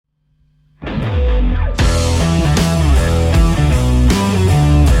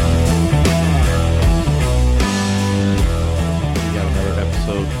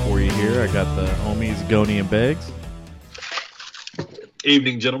Goni and Beggs.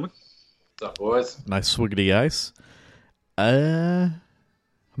 Evening, gentlemen. What's up, boys? Nice swiggity ice.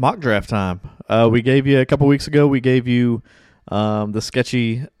 Mock draft time. We gave you a couple weeks ago. We gave you the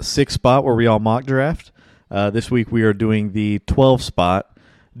sketchy 6 spot where we all mock draft. This week we are doing the 12 spot,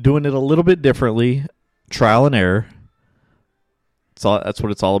 doing it a little bit differently, trial and error. That's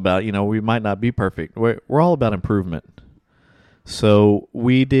what it's all about. You know, we might not be perfect. We're all about improvement. So when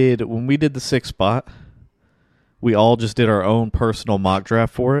we did the 6 spot, we all just did our own personal mock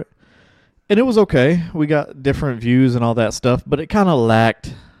draft for it. And it was okay. We got different views and all that stuff, but it kind of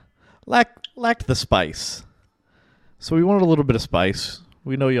lacked the spice. So we wanted a little bit of spice.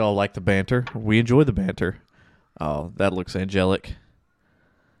 We know y'all like the banter. We enjoy the banter. Oh, that looks angelic.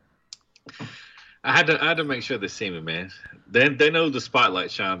 I had to make sure they see me, man. They know the spotlight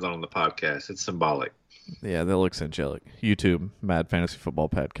shines on the podcast. It's symbolic. Yeah, that looks angelic. YouTube, Mad Fantasy Football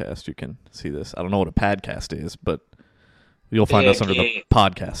Podcast. You can see this. I don't know what a podcast is, but you'll find us under the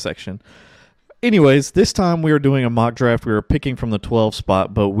podcast section. Anyways, this time we are doing a mock draft. We are picking from the 12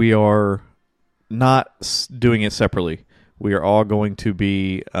 spot, but we are not doing it separately. We are all going to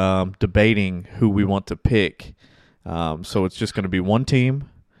be debating who we want to pick. So it's just going to be one team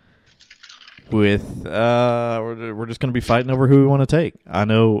with we're just going to be fighting over who we want to take. I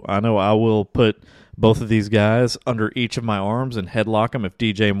know I will put both of these guys under each of my arms and headlock them if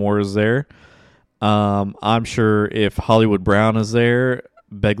DJ Moore is there. I'm sure if Hollywood Brown is there,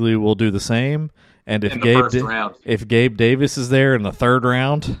 Begley will do the same. And if Gabe Davis is there in the 3rd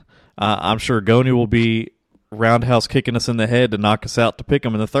round, I'm sure Goni will be roundhouse kicking us in the head to knock us out to pick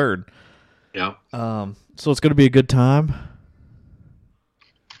him in the 3rd. Yeah. So it's going to be a good time.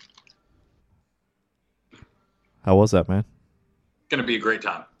 How was that, man? Going to be a great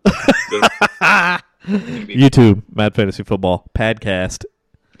time. YouTube, Mad Fantasy Football Podcast.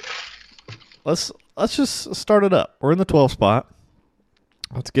 Let's just start it up. We're in the 12 spot.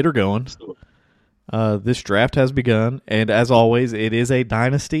 Let's get her going. This draft has begun, and as always, it is a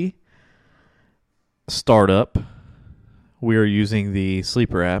dynasty startup. We are using the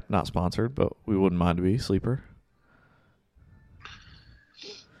Sleeper app, not sponsored, but we wouldn't mind to be Sleeper.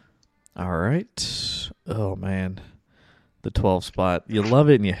 All right. Oh, man. The 12 spot. You love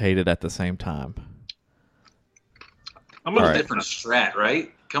it and you hate it at the same time. I'm a little different strat,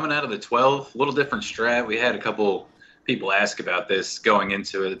 right? Coming out of the 12, a little different strat. We had a couple people ask about this going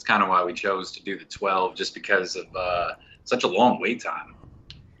into it. It's kind of why we chose to do the 12, just because of such a long wait time.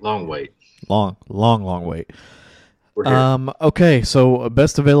 Long wait. Long wait. Okay, so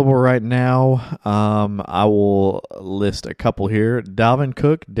best available right now, I will list a couple here. Dalvin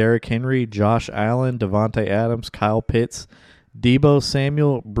Cook, Derrick Henry, Josh Allen, Devontae Adams, Kyle Pitts, Deebo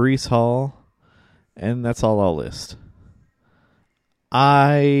Samuel, Breece Hall, and that's all I'll list.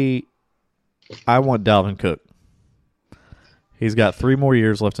 I want Dalvin Cook. He's got 3 more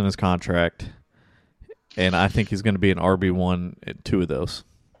years left in his contract, and I think he's going to be an RB1 at 2 of those.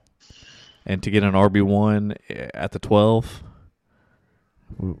 And to get an RB1 at the 12,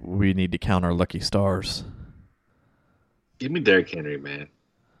 we need to count our lucky stars. Give me Derrick Henry, man.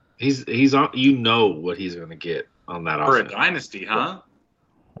 He's on. You know what he's going to get on that for offense. A dynasty, huh?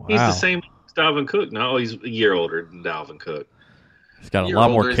 Wow. He's the same as Dalvin Cook. No, he's a year older than Dalvin Cook. He's got a lot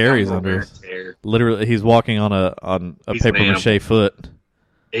more carries under. Literally, he's walking on a paper mache foot.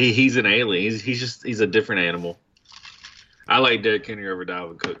 He's an alien. He's a different animal. I like Derrick Henry over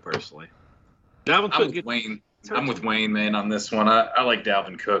Dalvin Cook personally. I'm with Wayne, man, on this one. I like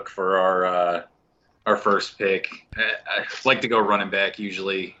Dalvin Cook for our first pick. I like to go running back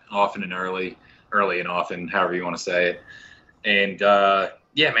usually, often and early and often, however you want to say it. And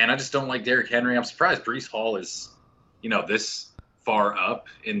yeah, man, I just don't like Derrick Henry. I'm surprised Breece Hall is, this far up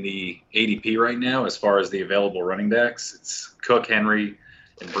in the ADP right now as far as the available running backs. It's Cook, Henry,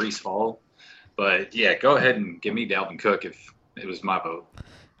 and Breece Hall. But yeah, go ahead and give me Dalvin Cook if it was my vote.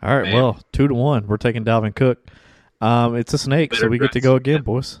 All right, well, 2-1. We're taking Dalvin Cook. It's a snake, so we get to go again,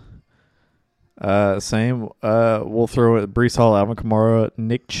 boys. Same. We'll throw it Breece Hall, Alvin Kamara,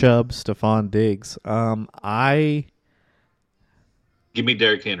 Nick Chubb, Stephon Diggs. Give me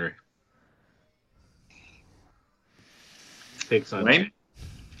Derrick Henry. Picks on Wayne?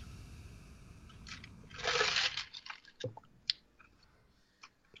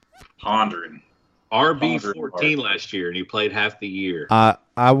 Pondering. RB14 last year, and he played half the year. I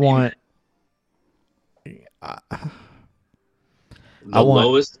want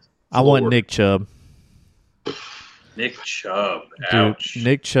Nick Chubb. Nick Chubb. Ouch. Dude,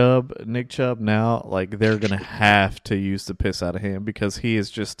 Nick Chubb now, like, they're going to have to use the piss out of him because he is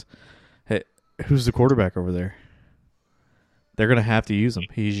just – hey, who's the quarterback over there? They're going to have to use him.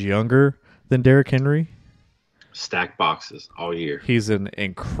 He's younger. than Derrick Henry. Stack boxes all year. He's an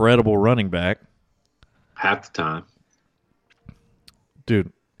incredible running back. Half the time.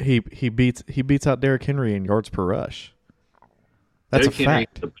 Dude, he beats out Derrick Henry in yards per rush. That's Derrick a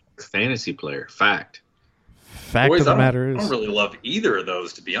fact. Henry is a fantasy player. Fact. Fact of the matter is, I don't really love either of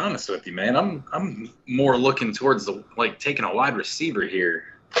those, to be honest with you, man. I'm more looking towards taking a wide receiver here.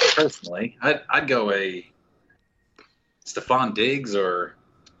 Personally, I'd go a Stephon Diggs or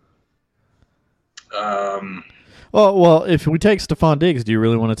Well, if we take Stephon Diggs, do you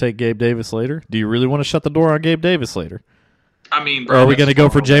really want to take Gabe Davis later? Do you really want to shut the door on Gabe Davis later? I mean, or are we going to go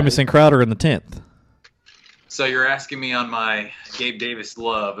for Jamison Crowder in the 10th? So you're asking me on my Gabe Davis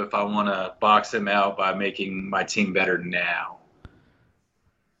love if I want to box him out by making my team better now,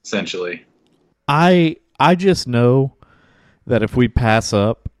 essentially. I just know that if we pass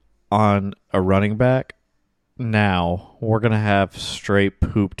up on a running back now, we're going to have straight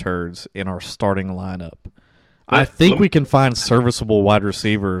poop turds in our starting lineup. I think we can find serviceable wide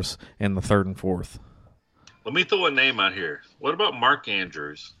receivers in the 3rd and 4th. Let me throw a name out here. What about Mark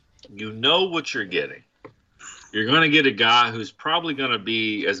Andrews? You know what you're getting. You're going to get a guy who's probably going to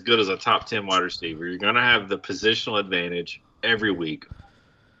be as good as a top 10 wide receiver. You're going to have the positional advantage every week,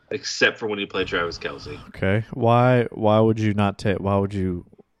 except for when you play Travis Kelce. Okay. Why would you not take? Why would you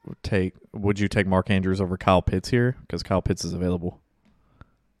take? Would you take Mark Andrews over Kyle Pitts here? Because Kyle Pitts is available.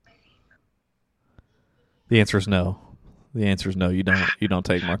 The answer is no. The answer is no. You don't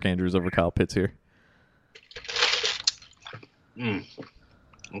take Mark Andrews over Kyle Pitts here.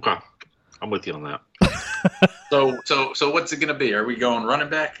 Okay, I'm with you on that. So what's it going to be? Are we going running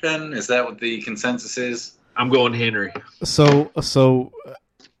back then? Is that what the consensus is? I'm going Henry. So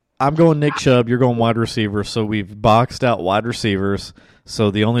I'm going Nick Chubb. You're going wide receiver. So we've boxed out wide receivers. So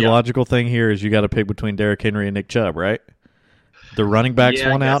the only logical thing here is you got to pick between Derrick Henry and Nick Chubb, right? The running backs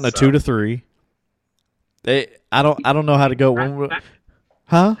won out in a 2 to 3. I don't know how to go.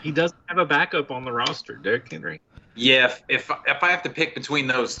 Huh? He doesn't have a backup on the roster, Derrick Henry. Yeah, if I have to pick between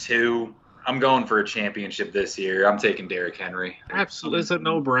those two, I'm going for a championship this year. I'm taking Derrick Henry. Absolutely, it's a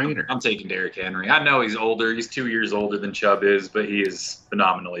no-brainer. I'm taking Derrick Henry. I know he's older. He's 2 years older than Chubb is, but he is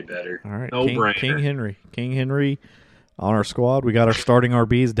phenomenally better. All right, no-brainer. King Henry on our squad. We got our starting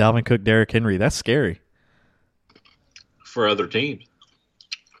RBs, Dalvin Cook, Derrick Henry. That's scary. For other teams.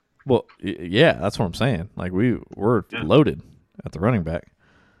 Well, yeah, that's what I'm saying. Like, we're loaded at the running back.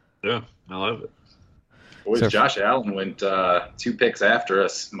 Yeah, I love it. Boys, Josh Allen went 2 picks after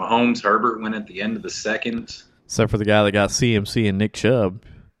us. Mahomes, Herbert went at the end of the 2nd. Except for the guy that got CMC and Nick Chubb.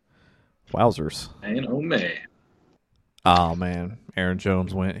 Wowzers. Man, oh, man. Oh, man. Aaron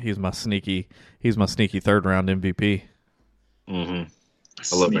Jones went. He's my sneaky 3rd-round MVP. Mm-hmm.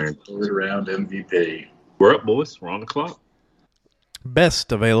 I love Aaron. 3rd-round MVP. We're up, boys. We're on the clock.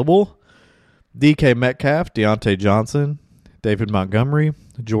 Best available, DK Metcalf, Deontay Johnson, David Montgomery,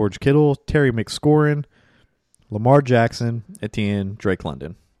 George Kittle, Terry McScorin, Lamar Jackson, Etienne, Drake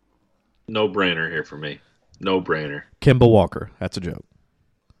London. No-brainer here for me. No-brainer. Kemba Walker. That's a joke.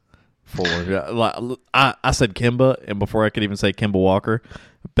 I said Kemba, and before I could even say Kemba Walker,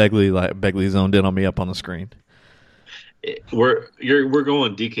 Begley zoned in on me up on the screen. We're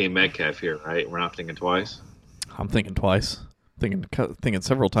going DK Metcalf here, right? We're not thinking twice. I'm thinking twice. Thinking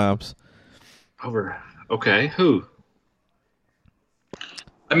several times. Okay, who?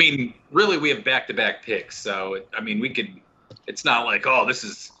 I mean, really, we have back-to-back picks, so we could. It's not like, oh, this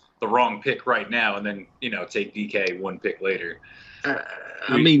is the wrong pick right now, and then take DK 1 pick later.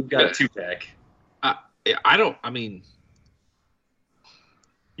 We got a 2-pack.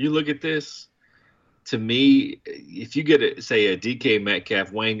 You look at this. To me, if you get a DK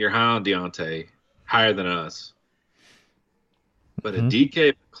Metcalf, Wayne, you're high on Deontay, higher than us. But a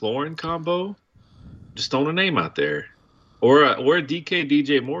DK McLaurin combo, just throwing a name out there, or a DK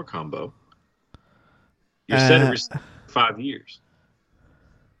DJ Moore combo. You're set for 5 years,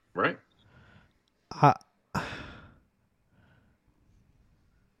 right?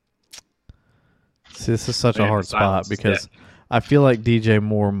 See, this is such a hard spot because I feel like DJ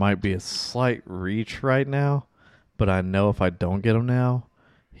Moore might be a slight reach right now, but I know if I don't get him now,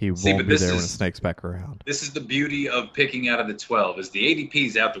 he won't be there when it snakes back around. This is the beauty of picking out of the 12 is the ADP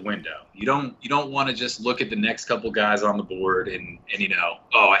is out the window. You don't want to just look at the next couple guys on the board and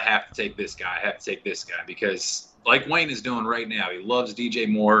I have to take this guy, I have to take this guy, because like Wayne is doing right now, he loves DJ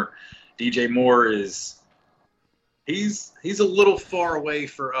Moore. DJ Moore he's a little far away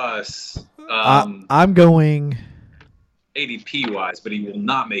for us. I'm going ADP wise, but he will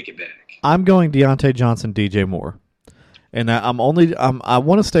not make it back. I'm going Deontay Johnson, DJ Moore. And I want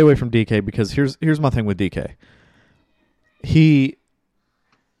to stay away from DK because here's my thing with DK.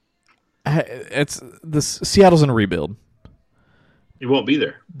 Seattle's in a rebuild. He won't be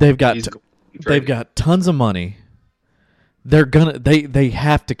there. They've got tons of money. They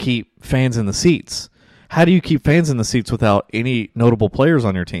have to keep fans in the seats. How do you keep fans in the seats without any notable players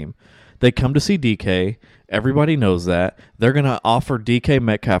on your team? They come to see DK. Everybody knows that. They're going to offer DK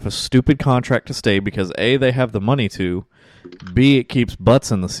Metcalf a stupid contract to stay because A, they have the money to, B, it keeps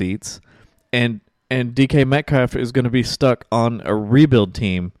butts in the seats, and DK Metcalf is going to be stuck on a rebuild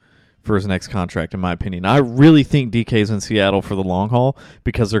team for his next contract, in my opinion. I really think DK's in Seattle for the long haul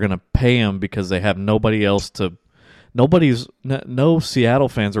because they're going to pay him because they have nobody else to. No Seattle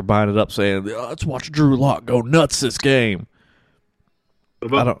fans are buying it up saying, let's watch Drew Lock go nuts this game.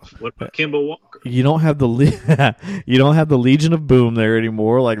 What about Kimball Walker? You don't have the Legion of Boom there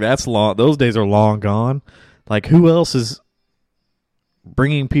anymore. Like, that's long. Those days are long gone. Like, who else is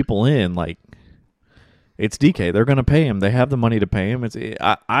bringing people in? Like, it's DK. They're going to pay him. They have the money to pay him.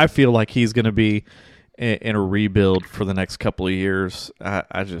 I feel like he's going to be in a rebuild for the next couple of years.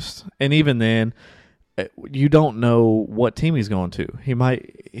 And even then, you don't know what team he's going to. He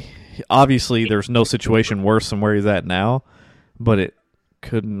might. Obviously, there's no situation worse than where he's at now, but it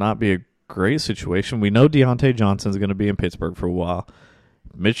could not be a great situation. We know Deontay Johnson's going to be in Pittsburgh for a while.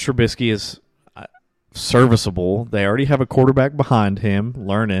 Mitch Trubisky is serviceable. They already have a quarterback behind him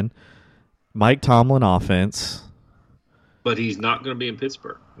learning. Mike Tomlin offense. But he's not going to be in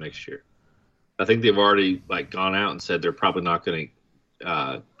Pittsburgh next year. I think they've already gone out and said they're probably not going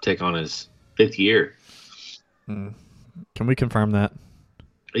to take on his 5th year. Can we confirm that?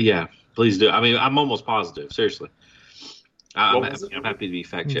 Yeah, please do. I mean, I'm almost positive. Seriously. I'm happy to be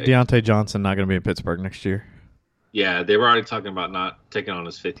fact-checked. Deontay Johnson not going to be in Pittsburgh next year. Yeah, they were already talking about not taking on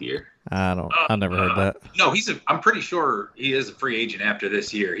his 5th year. I never heard that. No, I'm pretty sure he is a free agent after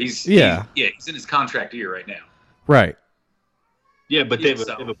this year. He's in his contract year right now. Right. Yeah, but they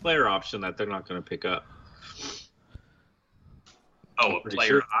have a player option that they're not going to pick up. Oh, a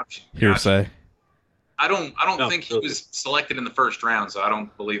player option. Hearsay. I don't think he was selected in the first round, so I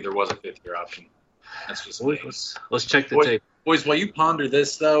don't believe there was a 5th-year option. That's just let's check the tape. Boys, while you ponder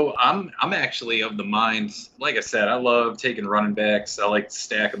this, though, I'm actually of the mind, like I said, I love taking running backs. I like to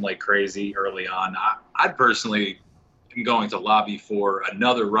stack them like crazy early on. I personally am going to lobby for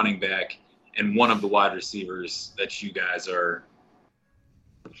another running back and one of the wide receivers that you guys are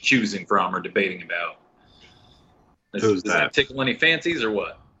choosing from or debating about. Does that tickle any fancies or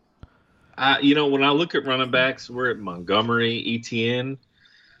what? When I look at running backs, we're at Montgomery, ETN,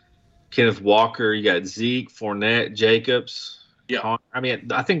 Kenneth Walker. You got Zeke, Fournette, Jacobs. Yeah. I mean,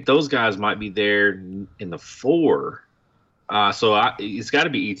 I think those guys might be there in the 4. It's got to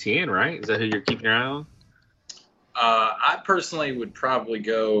be ETN, right? Is that who you're keeping your eye on? I personally would probably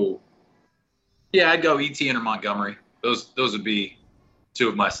go. Yeah, I'd go ETN or Montgomery. Those would be 2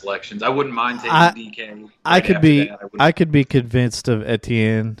 of my selections. I wouldn't mind taking DK. I could be convinced of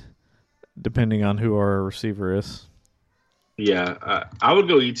Etienne, depending on who our receiver is. Yeah, I would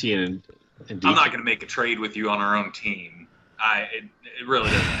go ETN and DK. I'm not going to make a trade with you on our own team. It really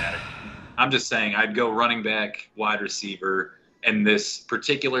doesn't matter. I'm just saying I'd go running back, wide receiver. In this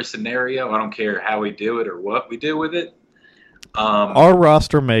particular scenario, I don't care how we do it or what we do with it. Our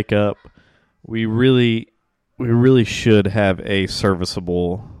roster makeup, we really should have a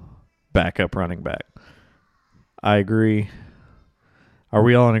serviceable backup running back. I agree. Are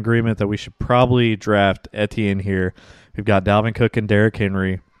we all in agreement that we should probably draft Etienne here? We've got Dalvin Cook and Derrick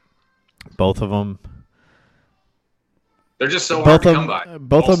Henry. Both of them. They're just so hard to come by.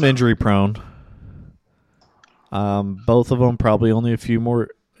 Both of them injury prone. Both of them probably only a few more.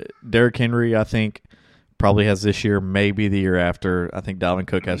 Derrick Henry, I think, probably has this year, maybe the year after. I think Dalvin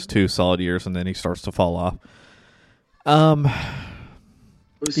Cook has 2 solid years, and then he starts to fall off.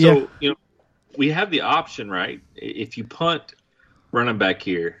 We have the option, right? If you punt running back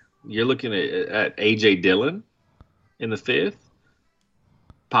here, you're looking at A.J. Dillon in the 5th.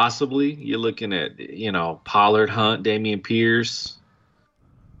 Possibly. You're looking at, Pollard, Hunt, Dameon Pierce.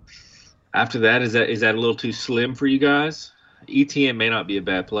 After that, is that a little too slim for you guys? ETN may not be a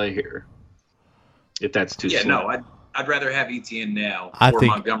bad play here. If that's too slim. Yeah, no, I'd rather have ETN now or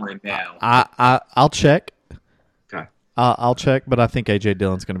Montgomery now. I'll check. Okay. I'll check, but I think A.J.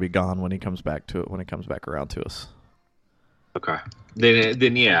 Dillon's going to be gone when he comes back to it. When he comes back around to us. Okay.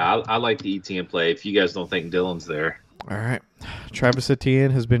 Then yeah, I like the ETN play. If you guys don't think Dillon's there. All right. Travis Etienne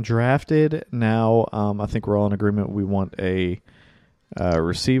has been drafted. Now, I think we're all in agreement. We want a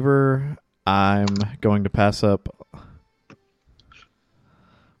receiver. I'm going to pass up. I'm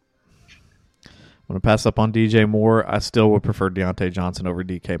going to pass up on DJ Moore. I still would prefer Deontay Johnson over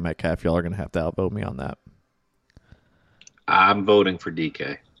DK Metcalf. Y'all are going to have to outvote me on that. I'm voting for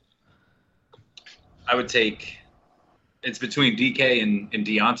DK. I would take. It's between DK and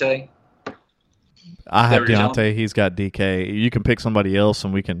Deontay. I have Deontay. He's got DK. You can pick somebody else,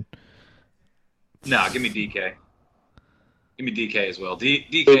 and we can. No, give me DK. Give me DK as well.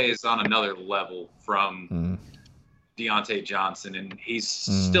 DK is on another level from Deontay Johnson, and he's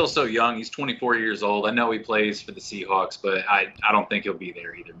still so young. He's 24 years old. I know he plays for the Seahawks, but I don't think he'll be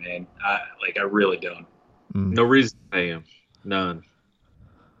there either, man. I really don't. No reason to pay him. None.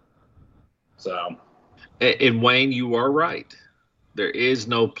 So. And Wayne, you are right. There is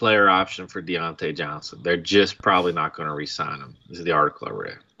no player option for Deontay Johnson. They're just probably not going to re-sign him. This is the article I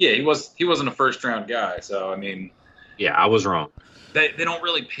read. Yeah, he wasn't a first-round guy, so I mean. Yeah, I was wrong. They don't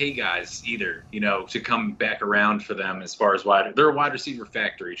really pay guys either, to come back around for them as far as wide. They're a wide receiver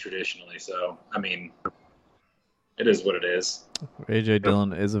factory traditionally, so I mean, it is what it is. A.J.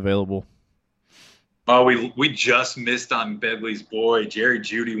 Dillon is available. Oh, we just missed on Begley's boy. Jerry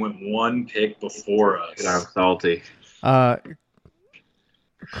Jeudy went one pick before us. I'm salty.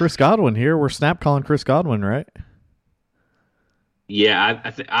 Chris Godwin here. We're snap calling Chris Godwin, right? Yeah,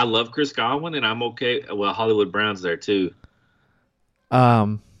 I love Chris Godwin, and I'm okay. Well, Hollywood Brown's there too.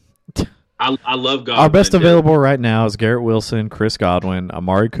 I love Godwin. Our best available right now is Garrett Wilson, Chris Godwin,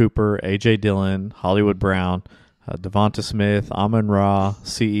 Amari Cooper, A.J. Dillon, Hollywood Brown, Devonta Smith, Amon-Ra,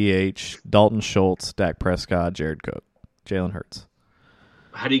 CEH, Dalton Schultz, Dak Prescott, Jared Cook, Jalen Hurts.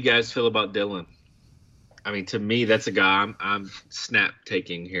 How do you guys feel about Dillon? I mean, to me, that's a guy I'm snap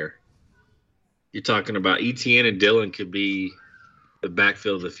taking here. You're talking about ETN and Dillon could be the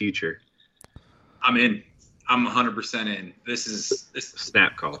backfield of the future. I'm in. I'm 100% in. This is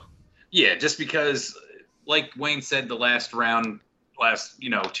snap call. Yeah, just because, like Wayne said, the last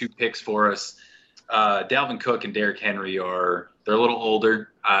 2 picks for us, Dalvin Cook and Derrick Henry they're a little older.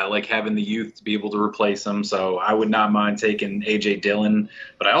 I like having the youth to be able to replace them, so I would not mind taking A.J. Dillon,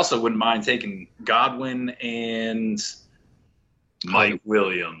 but I also wouldn't mind taking Godwin and Mike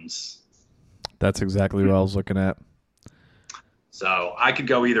Williams. That's exactly what I was looking at. So I could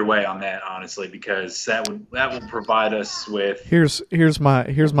go either way on that, honestly, because that will provide us with. Here's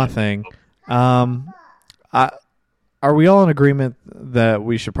my thing. Are we all in agreement that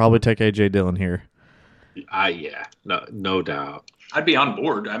we should probably take A.J. Dillon here? Yeah, no doubt. I'd be on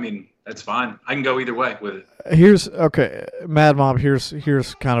board. I mean, that's fine. I can go either way with it. Mad Mob.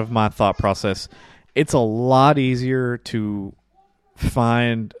 Here's kind of my thought process. It's a lot easier to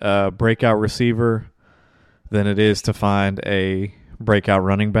find a breakout receiver than it is to find a breakout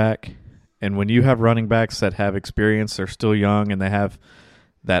running back. And when you have running backs that have experience, they're still young, and they have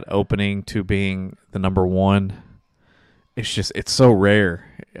that opening to being the number one, it's so rare.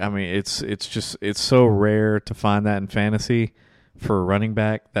 I mean, it's so rare to find that in fantasy for a running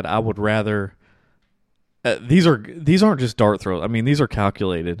back that I would rather. These aren't just dart throws. I mean, these are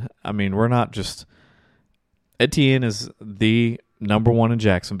calculated. I mean, we're not just. Etienne is the number one in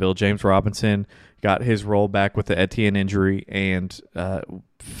Jacksonville. James Robinson got his role back with the Etienne injury and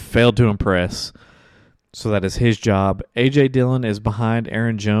failed to impress. So that is his job. A.J. Dillon is behind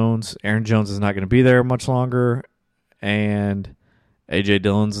Aaron Jones. Aaron Jones is not going to be there much longer. And A.J.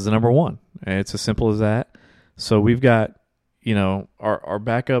 Dillon's is the number one. It's as simple as that. So we've got, our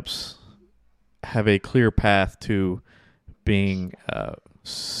backups have a clear path to being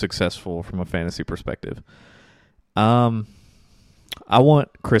successful from a fantasy perspective. I want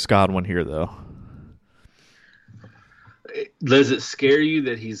Chris Godwin here, though. Does it scare you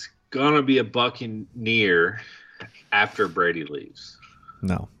that he's going to be a Buccaneer after Brady leaves?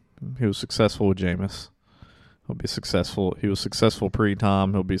 No. He was successful with Jameis. He'll be successful. He was successful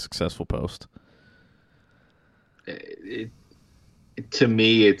pre-Tom. He'll be successful post. To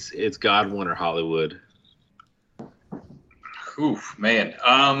me, it's Godwin or Hollywood. Oof, man.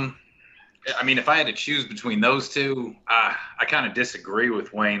 I mean, if I had to choose between those two, I kind of disagree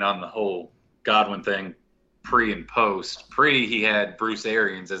with Wayne on the whole Godwin thing, pre and post. Pre, he had Bruce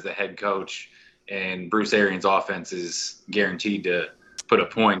Arians as the head coach, and Bruce Arians' offense is guaranteed to put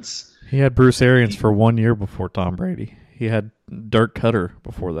up points. He had Bruce Arians for 1 year before Tom Brady. He had Dirk Cutter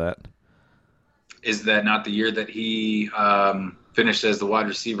before that. Is that not the year that he finished as the wide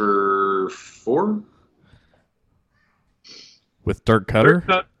receiver 4? With Dirk Cutter?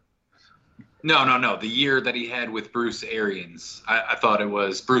 No. The year that he had with Bruce Arians. I thought it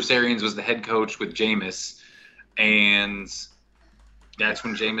was Bruce Arians was the head coach with Jameis, and that's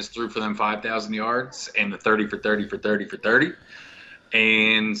when Jameis threw for them 5,000 yards and the 30 for 30 for 30 for 30.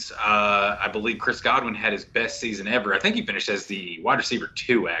 And I believe Chris Godwin had his best season ever. I think he finished as the wide receiver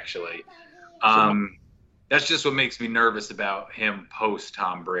 2, actually. That's just what makes me nervous about him post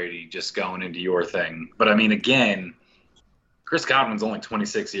Tom Brady, just going into your thing. But, I mean, again, Chris Godwin's only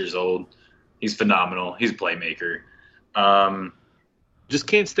 26 years old. He's phenomenal. He's a playmaker. Just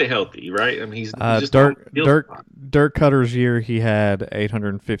can't stay healthy, right? I mean, he's just Dirk Cutter's year. He had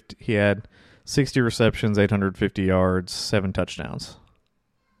 850. He had 60 receptions, 850 yards, 7 touchdowns.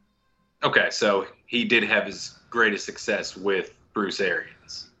 Okay, so he did have his greatest success with Bruce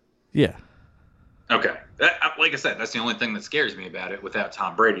Arians. Yeah. Okay. Like I said, that's the only thing that scares me about it without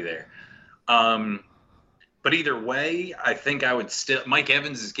Tom Brady there. But either way, I think I would still – Mike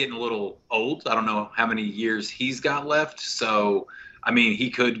Evans is getting a little old. I don't know how many years he's got left. So, I mean,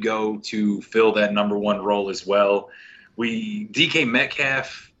 he could go to fill that number 1 role as well. DK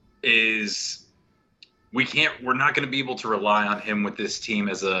Metcalf is – we're not going to be able to rely on him with this team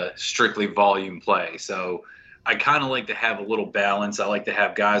as a strictly volume play. So I kind of like to have a little balance. I like to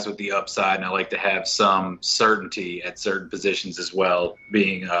have guys with the upside, and I like to have some certainty at certain positions as well,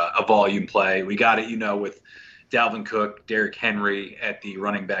 being a volume play. We got it, with Dalvin Cook, Derrick Henry at the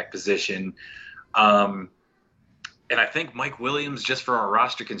running back position. And I think Mike Williams, just for our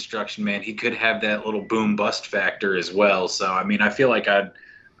roster construction, man, he could have that little boom bust factor as well. So, I mean, I feel like I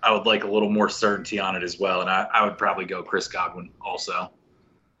would like a little more certainty on it as well. And I would probably go Chris Godwin also.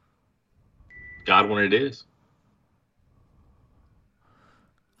 Godwin it is.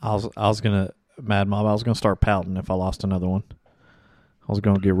 I was gonna Mad Mob. I was gonna start pouting if I lost another one. I was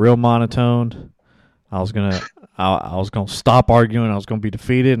gonna get real monotone. I was gonna stop arguing. I was gonna be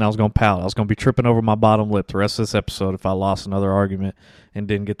defeated, and I was gonna pout. I was gonna be tripping over my bottom lip the rest of this episode if I lost another argument and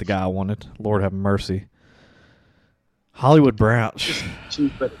didn't get the guy I wanted. Lord have mercy. Hollywood Brown. Just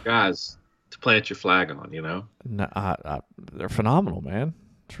choose better guys to plant your flag on. No, they're phenomenal, man.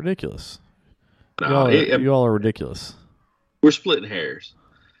 It's ridiculous. No, you all are ridiculous. We're splitting hairs.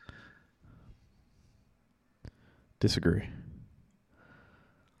 Disagree.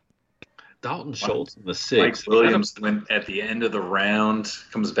 Dalton Schultz in the 6th. Mike Williams went at the end of the round,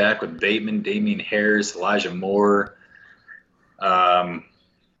 comes back with Bateman, Damian Harris, Elijah Moore.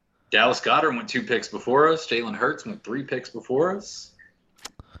 Dallas Goedert went 2 picks before us. Jalen Hurts went 3 picks before us.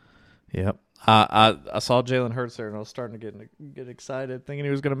 Yep. I saw Jalen Hurts there, and I was starting to get excited, thinking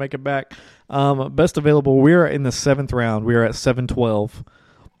he was going to make it back. Best available, we're in the 7th round. We are at 7-12.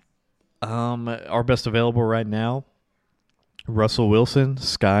 Our best available right now, Russell Wilson,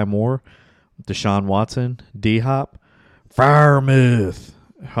 Sky Moore, Deshaun Watson, D-Hop, Freiermuth,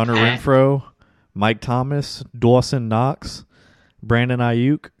 Hunter Renfrow, Mike Thomas, Dawson Knox, Brandon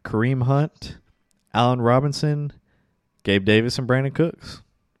Ayuk, Kareem Hunt, Allen Robinson, Gabe Davis, and Brandon Cooks.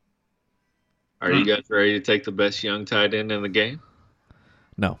 Are you guys ready to take the best young tight end in the game?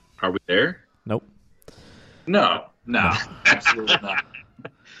 No. Are we there? Nope. No, absolutely not.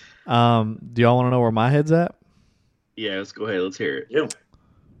 Do y'all want to know where my head's at? Yeah, let's go ahead. Let's hear it. Yeah.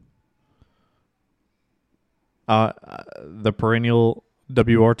 The perennial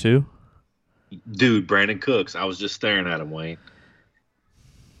WR2. Dude, Brandon Cooks. I was just staring at him, Wayne.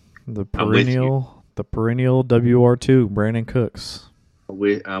 The perennial WR2, Brandon Cooks.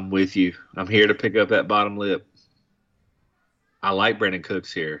 I'm with you. I'm here to pick up that bottom lip. I like Brandon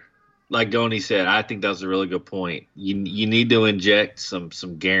Cooks here. Like Donnie said, I think that was a really good point. You need to inject some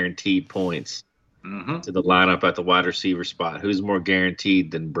guaranteed points to the lineup at the wide receiver spot. Who's more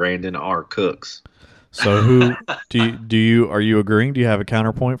guaranteed than Brandon R. Cooks? So who are you agreeing? Do you have a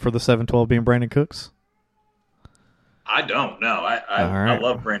counterpoint for the 7-12 being Brandon Cooks? I don't know. I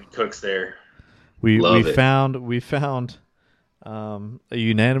love Brandon Cooks there. We found a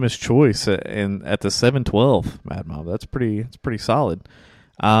unanimous choice at the 7-12, Mad Mob. That's pretty solid.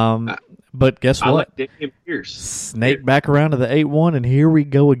 But guess what? Like Damian Pierce. Snake back around to the 8-1, and here we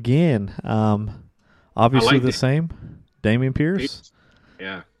go again. Obviously the same. Damian Pierce.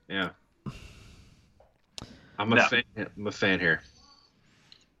 Yeah. I'm a fan here.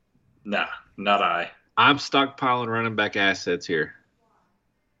 Nah, not I. I'm stockpiling running back assets here.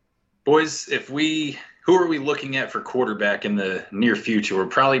 Boys, who are we looking at for quarterback in the near future? We'll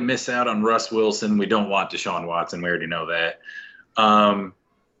probably miss out on Russ Wilson. We don't want Deshaun Watson. We already know that.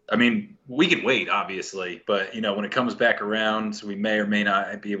 I mean, we can wait, obviously, but, when it comes back around, we may or may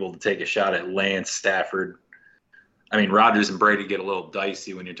not be able to take a shot at Lance, Stafford. I mean, Rodgers and Brady get a little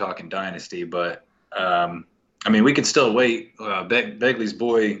dicey when you're talking dynasty, but, we can still wait. Begley's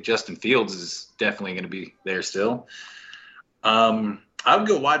boy, Justin Fields, is definitely going to be there still. I would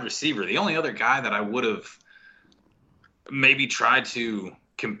go wide receiver. The only other guy that I would have maybe tried to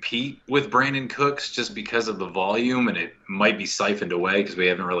compete with Brandon Cooks just because of the volume, and it might be siphoned away because we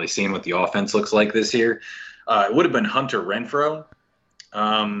haven't really seen what the offense looks like this year. It would have been Hunter Renfrow.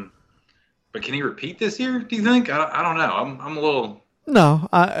 But can he repeat this year, do you think? I don't know. I'm a little... No,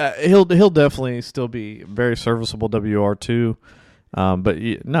 he'll definitely still be very serviceable WR2,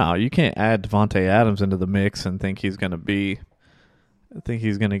 But no, you can't add Devontae Adams into the mix and think he's going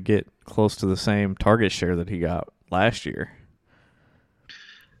to get close to the same target share that he got last year.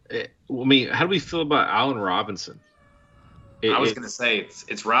 I mean, how do we feel about Allen Robinson? I was going to say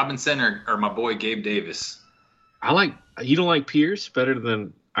it's Robinson or my boy Gabe Davis. You don't like Pierce better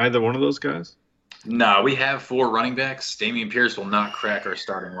than either one of those guys? No, we have 4 running backs. Dameon Pierce will not crack our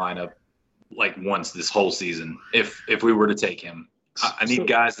starting lineup like once this whole season if we were to take him. I need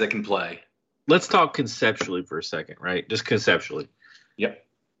guys that can play. Let's talk conceptually for a second, right? Just conceptually. Yep.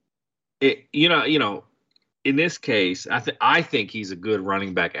 In this case, I think he's a good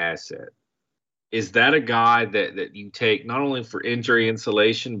running back asset. Is that a guy that you take not only for injury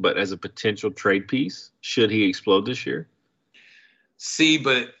insulation, but as a potential trade piece should he explode this year? See,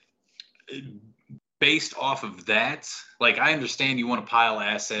 but based off of that, like I understand you want to pile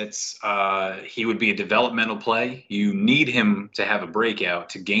assets. He would be a developmental play. You need him to have a breakout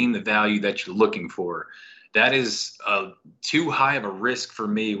to gain the value that you're looking for. That is too high of a risk for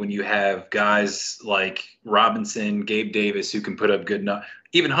me when you have guys like Robinson, Gabe Davis, who can put up good enough.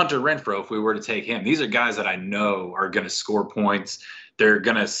 Even Hunter Renfrow, if we were to take him. These are guys that I know are going to score points. They're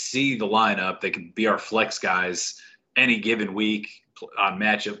going to see the lineup. They can be our flex guys any given week on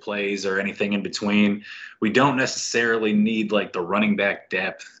matchup plays or anything in between. We don't necessarily need like the running back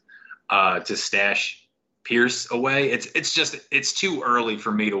depth to stash Pierce away. It's too early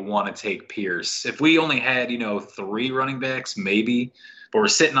for me to want to take Pierce. If we only had 3 running backs, maybe, but we're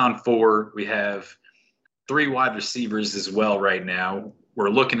sitting on 4. We have 3 wide receivers as well right now. We're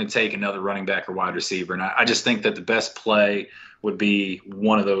looking to take another running back or wide receiver, and I just think that the best play would be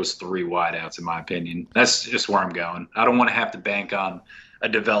one of those 3 wideouts, in my opinion. That's just where I'm going. I don't want to have to bank on a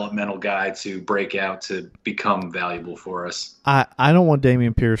developmental guy to break out to become valuable for us. I don't want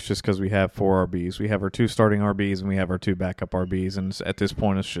Dameon Pierce just because we have 4 RBs. We have our 2 starting RBs and we have our 2 backup RBs, and at this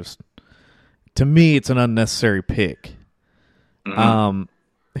point, it's just, to me, it's an unnecessary pick. Mm-hmm.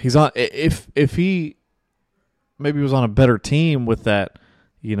 He's on if he maybe was on a better team with that,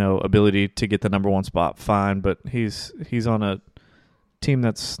 ability to get the number 1 spot, fine. But he's on a team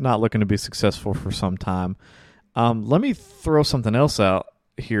that's not looking to be successful for some time. Let me throw something else out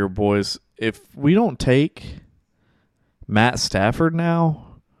here, boys. If we don't take Matt Stafford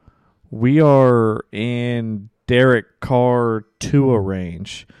now, we are in Derek Carr Tua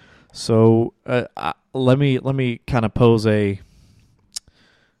range. So let me kind of pose a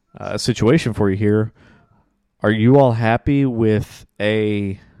situation for you here. Are you all happy with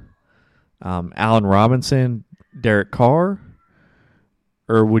a Allen Robinson, Derek Carr,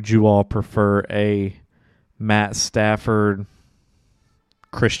 or would you all prefer a Matt Stafford,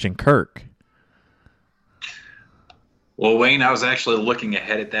 Christian Kirk? Well, Wayne, I was actually looking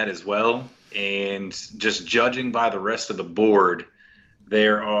ahead at that as well, and just judging by the rest of the board,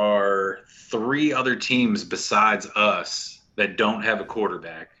 there are 3 other teams besides us that don't have a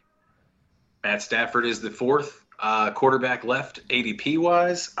quarterback. Matt Stafford is the 4th quarterback left ADP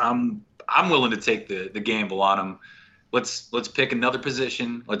wise. I'm willing to take the gamble on him. Let's pick another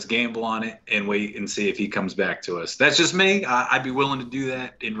position. Let's gamble on it and wait and see if he comes back to us. That's just me. I'd be willing to do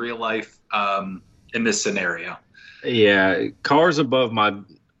that in real life in this scenario. Yeah, Carr's above my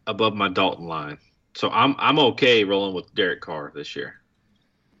Dalton line, so I'm okay rolling with Derek Carr this year.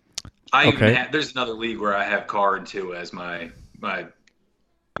 There's another league where I have Carr and Tua as my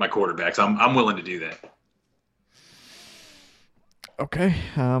quarterbacks. I'm willing to do that. Okay,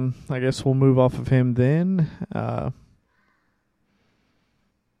 I guess we'll move off of him then.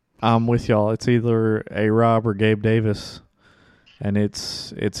 I'm with y'all. It's either A-Rob or Gabe Davis, and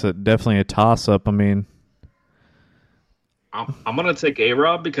it's definitely a toss-up. I mean, I'm going to take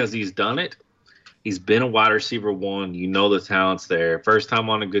A-Rob because he's done it. He's been a wide receiver 1. The talent's there. First time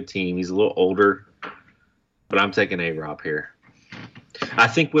on a good team. He's a little older, but I'm taking A-Rob here. I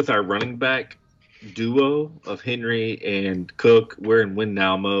think with our running back duo of Henry and Cook, we're in win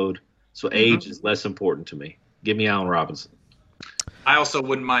now mode, so age is less important to me. Give me Allen Robinson. I also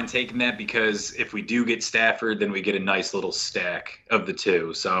wouldn't mind taking that because if we do get Stafford, then we get a nice little stack of the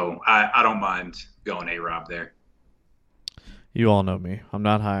 2. So I don't mind going A-Rob there. You all know me. I'm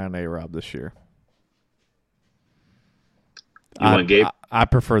not high on A-Rob this year. I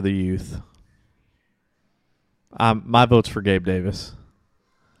prefer the youth. My vote's for Gabe Davis.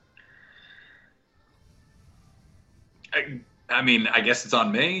 I mean, I guess it's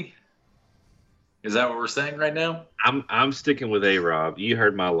on me. Is that what we're saying right now? I'm sticking with A-Rob. You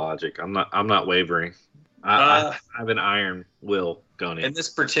heard my logic. I'm not wavering. I have an iron will going in. In this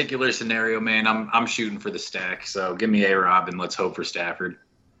particular scenario, man, I'm shooting for the stack. So give me A-Rob and let's hope for Stafford.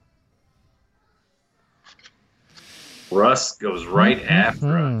 Russ goes right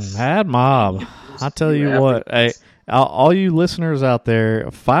after us. Mad Mob. I tell you what, hey, all you listeners out there,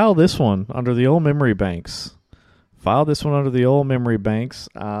 file this one under the old memory banks. We had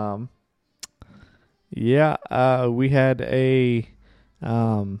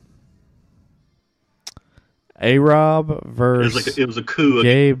A-Rob versus it was a coup.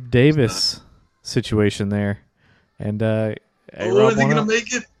 Gabe Davis situation there. And A-Rob is he going to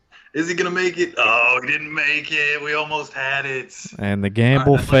make it? Is he going to make it? Oh, he didn't make it. We almost had it. And the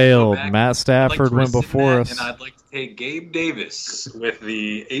gamble failed. Matt Stafford went before us. And I'd like to take Gabe Davis with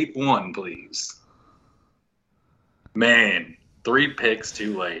the 8-1, please. Man, 3 picks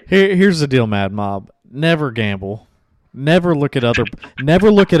too late. Here's the deal, Mad Mob. Never gamble. Never look at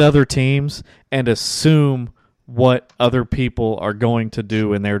other teams and assume what other people are going to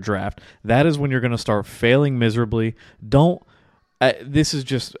do in their draft. That is when you're going to start failing miserably. Don't. This is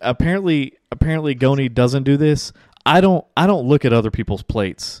just apparently Goni doesn't do this. I don't look at other people's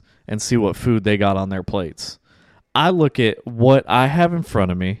plates and see what food they got on their plates. I look at what I have in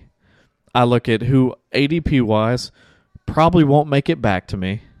front of me. I look at who ADP wise probably won't make it back to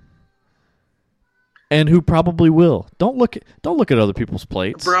me, and who probably will. Don't look at other people's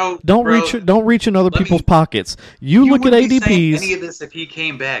plates, bro. Don't reach in other people's pockets. You look at ADPs. Any of this if he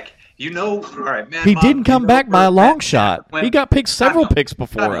came back. All right, man. He didn't come back by a long shot. He got picked several picks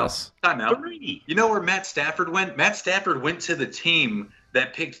before us. Time out. You know where Matt Stafford went? Matt Stafford went to the team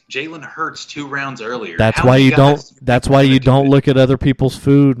that picked Jalen Hurts 2 rounds earlier. That's why you don't look at other people's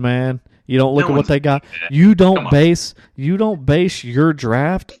food, man. You don't look at what they got. You don't base your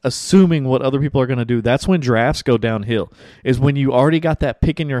draft assuming what other people are going to do. That's when drafts go downhill. Is when you already got that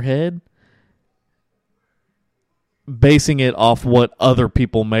pick in your head, basing it off what other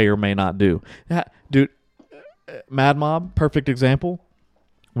people may or may not do. Dude, Mad Mob, perfect example.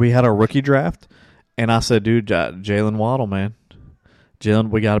 We had our rookie draft, and I said, dude, Jalen Waddle, man.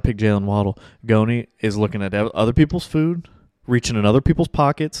 We got to pick Jalen Waddle. Goni is looking at other people's food, reaching in other people's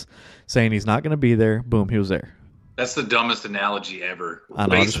pockets, saying he's not going to be there. Boom, he was there. That's the dumbest analogy ever. I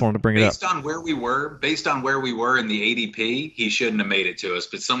know. I just wanted to bring it up. Based on where we were in the ADP, he shouldn't have made it to us.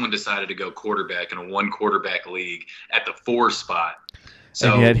 But someone decided to go quarterback in a 1 quarterback league at the 4 spot.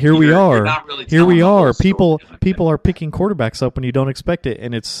 So and yet here we are. Really People are picking quarterbacks up when you don't expect it,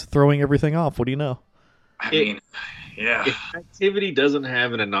 and it's throwing everything off. What do you know? I mean, yeah. If activity doesn't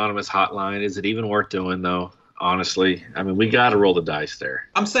have an anonymous hotline, is it even worth doing though? Honestly, I mean, we got to roll the dice there.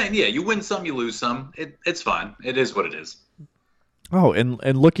 I'm saying, yeah, you win some, you lose some. It's fine. It is what it is. Oh, and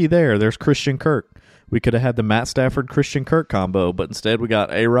looky there. There's Christian Kirk. We could have had the Matt Stafford Christian Kirk combo, but instead we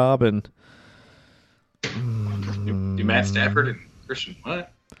got A-Rob and do Matt Stafford and Christian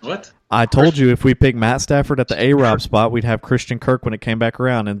what? I told you if we pick Matt Stafford at the A-Rob spot, we'd have Christian Kirk when it came back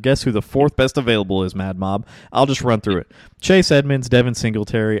around. And guess who the 4th best available is, Mad Mob? I'll just run through it. Chase Edmonds, Devin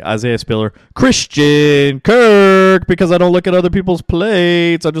Singletary, Isaiah Spiller, Christian Kirk, because I don't look at other people's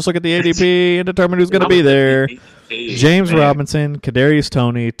plates. I just look at the ADP and determine who's going to be there. James Robinson, Kadarius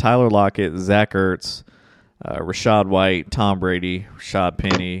Toney, Tyler Lockett, Zach Ertz, Rashad White, Tom Brady, Rashad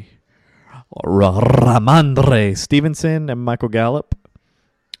Penny, Ramondre Stevenson, and Michael Gallup.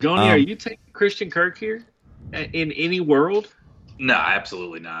 Goni, are you taking Christian Kirk here in any world? No,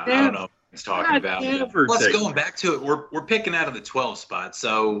 absolutely not. I don't know what he's talking about. Plus, going back to it, we're picking out of the 12 spot,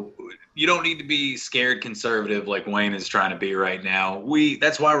 so you don't need to be scared conservative like Wayne is trying to be right now.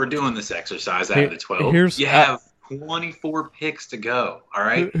 That's why we're doing this exercise out of the 12. You have 24 picks to go. All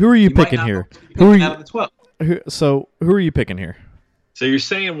right. Who are you picking here? Who are you out of the 12? So who are you picking here? So you're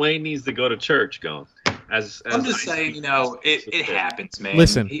saying Wayne needs to go to church, Gone? I'm just saying, it happens, man.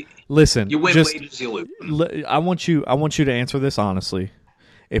 Listen. You win wages, you lose. I want you to answer this honestly.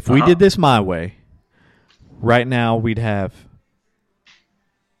 If we did this my way, right now we'd have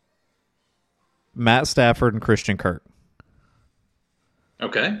Matt Stafford and Christian Kirk.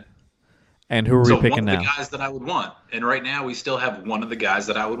 Okay. And who are we picking now? One of the guys that I would want. And right now we still have one of the guys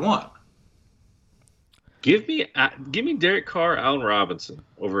that I would want. Give me Derek Carr, Allen Robinson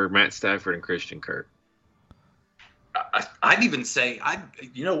over Matt Stafford and Christian Kirk. I'd even say,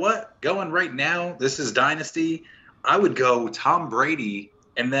 you know what? Going right now, this is Dynasty. I would go Tom Brady,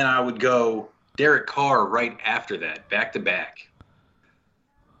 and then I would go Derek Carr right after that, back to back.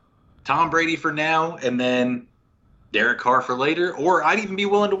 Tom Brady for now, and then Derek Carr for later. Or I'd even be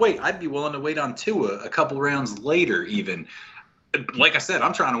willing to wait. I'd be willing to wait on Tua a couple rounds later even. Like I said,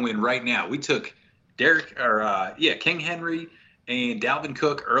 I'm trying to win right now. We took King Henry and Dalvin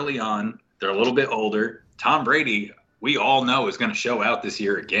Cook early on. They're a little bit older. Tom Brady, we all know, is going to show out this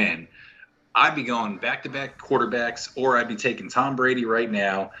year again. I'd be going back-to-back quarterbacks, or I'd be taking Tom Brady right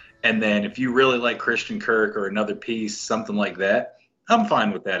now. And then if you really like Christian Kirk or another piece, something like that, I'm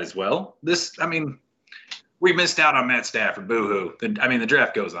fine with that as well. We missed out on Matt Stafford. Boo-hoo. The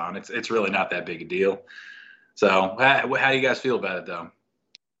draft goes on. It's really not that big a deal. So how do you guys feel about it, though?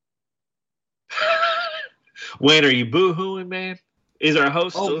 Wayne, are you boo-hooing, man? Is our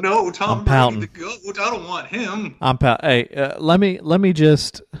host? Oh no, Tom Brady the GOAT. I don't want him. Hey, let me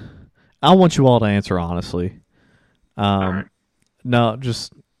just. I want you all to answer honestly. Right. No,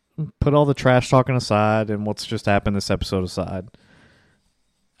 just put all the trash talking aside and what's just happened this episode aside.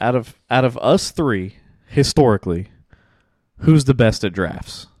 Out of us three, historically, who's the best at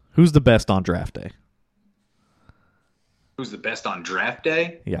drafts? Who's the best on draft day? Who's the best on draft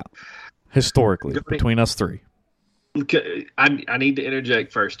day? Yeah, historically, between us three. I need to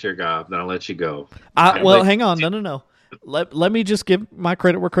interject first here, Gob, then I'll let you go. Hang on. No. Let me just give my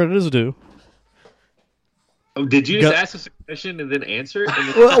credit where credit is due. Oh, did you just ask us a question and then answer?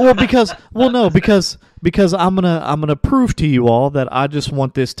 Because I'm gonna prove to you all that I just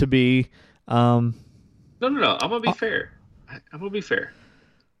want this to be. No. I'm gonna be fair.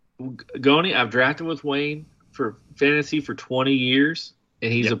 Goni, I've drafted with Wayne for fantasy for 20 years,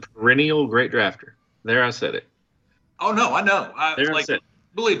 and he's a perennial great drafter. There, I said it. Oh no, I know.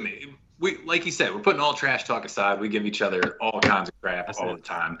 Believe me, we like you said, we're putting all trash talk aside. We give each other all kinds of crap all the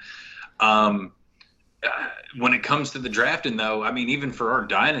time. When it comes to the drafting, though, even for our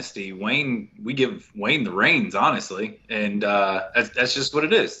dynasty, we give Wayne the reins, honestly, and that's just what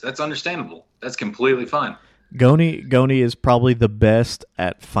it is. That's understandable. That's completely fine. Goni is probably the best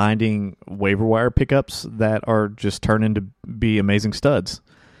at finding waiver wire pickups that are just turning to be amazing studs.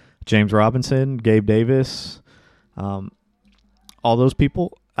 James Robinson, Gabe Davis. All those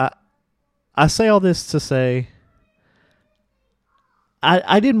people. I say all this to say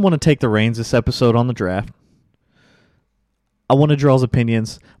I didn't want to take the reins this episode on the draft. I want to draw his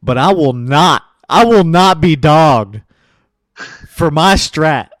opinions, but I will not be dogged for my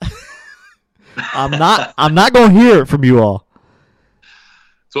strat. I'm not going to hear it from you all.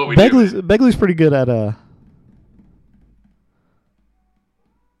 So what Begley's pretty good at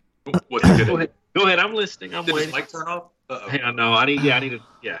What's he good at? Go ahead, I'm listening. I'm waiting. Did his mic turn off? Hang on, no, I need to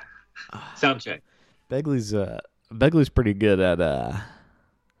sound check. Begley's pretty good at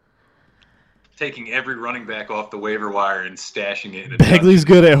taking every running back off the waiver wire and stashing it in a Begley's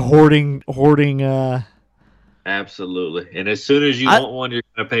good at hoarding Absolutely. And as soon as you want one, you're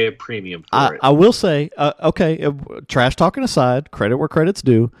going to pay a premium for it. I will say, trash talking aside, credit where credit's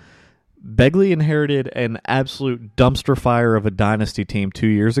due, Begley inherited an absolute dumpster fire of a dynasty team 2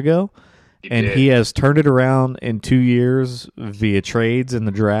 years ago. He has turned it around in 2 years via trades in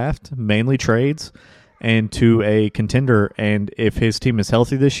the draft, mainly trades, and to a contender. And if his team is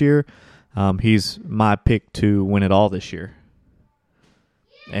healthy this year, he's my pick to win it all this year.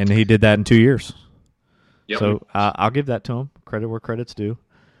 And he did that in 2 years. Yep. So I'll give that to him. Credit where credit's due.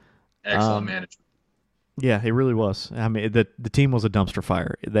 Excellent management. Yeah, it really was. The team was a dumpster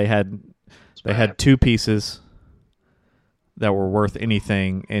fire. They had two pieces that were worth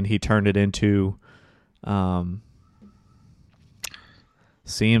anything, and he turned it into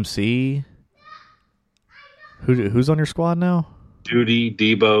CMC. Who's on your squad now? Judy,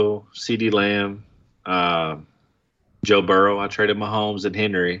 Debo, CeeDee Lamb, Joe Burrow. I traded Mahomes and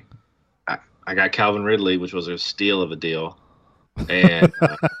Henry. I got Calvin Ridley, which was a steal of a deal. And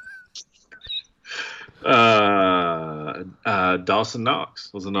Dawson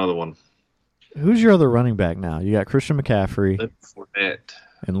Knox was another one. Who's your other running back now? You got Christian McCaffrey. Fournette.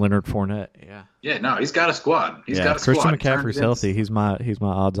 And Leonard Fournette. Yeah. Yeah, no, he's got a squad. He's got a squad. Christian McCaffrey's healthy. He's my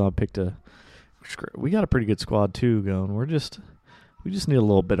odds-on pick to. We got a pretty good squad too going. We just need a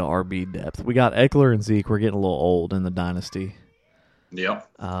little bit of RB depth. We got Eckler and Zeke. We're getting a little old in the dynasty. Yep.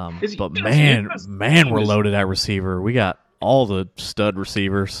 But man, we're loaded at receiver. We got all the stud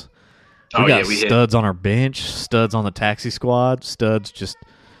receivers. We got studs on our bench, studs on the taxi squad, studs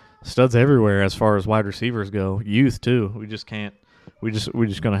everywhere as far as wide receivers go. Youth too. We just can't. We're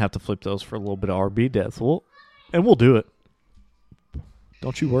just gonna have to flip those for a little bit of RB depth. We'll do it.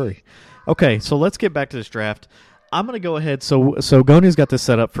 Don't you worry. Okay, so let's get back to this draft. I'm gonna go ahead. So Goni's got this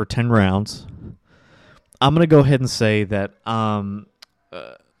set up for 10 rounds. I'm gonna go ahead and say that I'm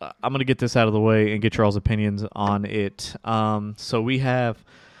gonna get this out of the way and get y'all's opinions on it. So we have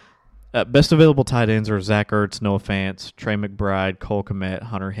best available tight ends are Zach Ertz, Noah Fant, Trey McBride, Cole Kmet,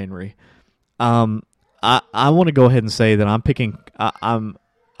 Hunter Henry. I want to go ahead and say that I'm picking. I'm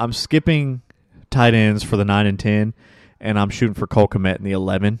skipping tight ends for the 9 and 10, and I'm shooting for Cole Kmet in the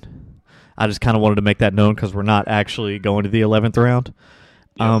 11. I just kind of wanted to make that known because we're not actually going to the 11th round.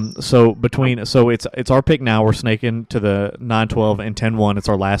 So it's our pick now. We're snaking to the 9-12 and 10-1. It's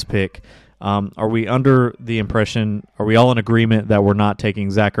our last pick. Are we under the impression? Are we all in agreement that we're not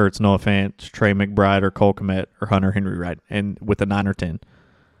taking Zach Ertz, Noah Fant, Trey McBride, or Cole Kmet or Hunter Henry, right? And with the 9 or 10.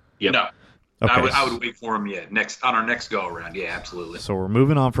 Yep. No. Okay. I would wait for him. Yeah, on our next go around. Yeah, absolutely. So we're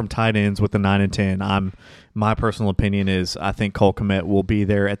moving on from tight ends with the 9 and 10. My personal opinion is I think Cole Kmet will be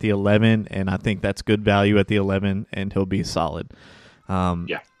there at the 11, and I think that's good value at the 11, and he'll be solid.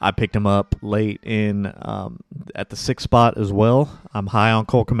 I picked him up late in at the 6th spot as well. I'm high on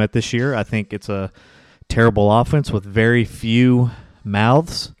Cole Kmet this year. I think it's a terrible offense with very few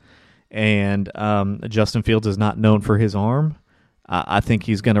mouths, and Justin Fields is not known for his arm. I think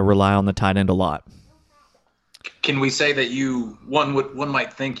he's going to rely on the tight end a lot. Can we say that one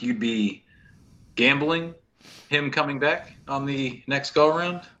might think you'd be gambling him coming back on the next go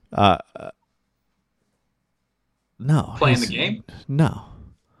around? No. Playing the game? No.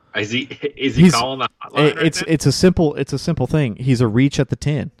 Is he calling the hotline right now? It's a simple thing. He's a reach at the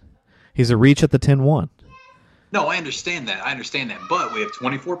 10. He's a reach at the 10-1. No, I understand that. But we have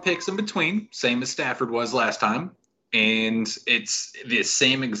 24 picks in between, same as Stafford was last time. And it's the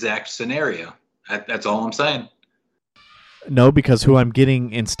same exact scenario. That's all I'm saying. No, because who I'm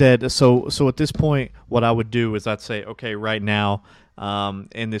getting instead. So at this point, what I would do is I'd say, okay, right now,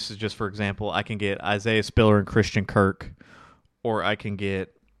 and this is just for example, I can get Isaiah Spiller and Christian Kirk, or I can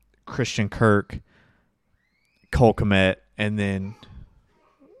get Christian Kirk, Cole Kmet, and then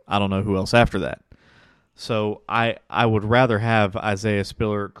I don't know who else after that. So I would rather have Isaiah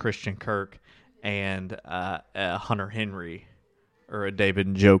Spiller, Christian Kirk, and a Hunter Henry or a David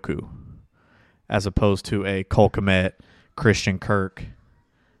Njoku, as opposed to a Cole Kmet, Christian Kirk,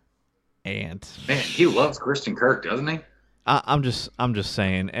 and man, he loves Christian Kirk, doesn't he? I'm just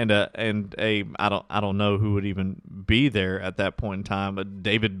saying, and I don't know who would even be there at that point in time. But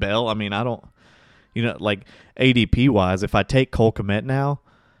David Bell, I mean, I don't, like ADP wise, if I take Cole Kmet now,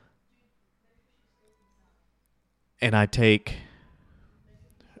 and I take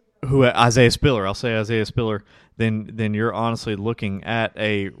Isaiah Spiller, I'll say Isaiah Spiller, then you're honestly looking at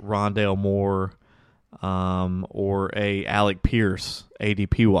a Rondale Moore or a Alec Pierce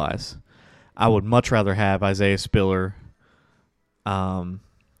ADP wise. I would much rather have Isaiah Spiller,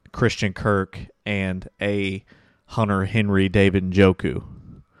 Christian Kirk, and a Hunter Henry, David Njoku.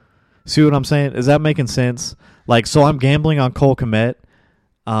 See what I'm saying? Is that making sense? Like, so I'm gambling on Cole Kmet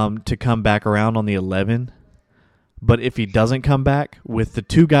to come back around on the 11. But if he doesn't come back, with the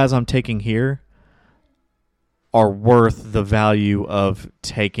 2 guys I'm taking here are worth the value of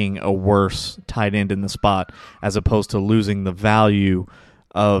taking a worse tight end in the spot, as opposed to losing the value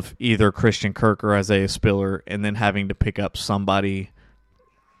of either Christian Kirk or Isaiah Spiller and then having to pick up somebody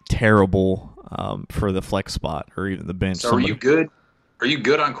terrible for the flex spot or even the bench. So are you good? Are you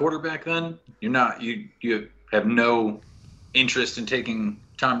good on quarterback then? You're not. You have no interest in taking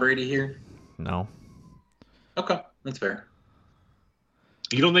Tom Brady here? No. Okay, that's fair.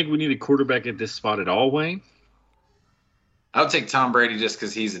 You don't think we need a quarterback at this spot at all, Wayne? I would take Tom Brady just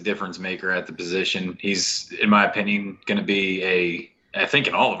because he's a difference maker at the position. He's, in my opinion, going to be I think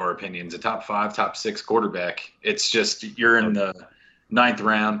in all of our opinions, a top 5, top 6 quarterback. It's just you're in the 9th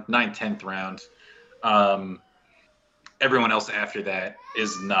round, 9th, 10th round. Everyone else after that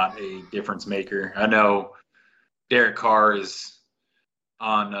is not a difference maker. I know Derek Carr is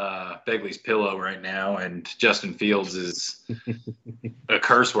on Begley's pillow right now, and Justin Fields is a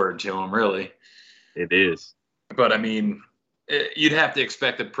curse word to him, really. It is. But, I mean, you'd have to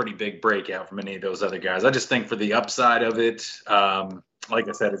expect a pretty big breakout from any of those other guys. I just think for the upside of it, like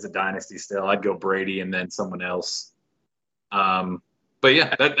I said, it's a dynasty still. I'd go Brady and then someone else. But,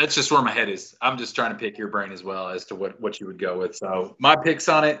 yeah, that's just where my head is. I'm just trying to pick your brain as well as to what you would go with. So my picks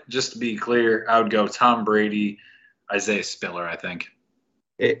on it, just to be clear, I would go Tom Brady, Isaiah Spiller, I think.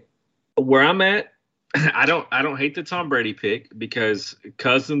 Where I'm at, I don't hate the Tom Brady pick because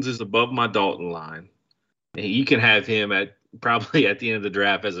Cousins is above my Dalton line. And you can have him probably at the end of the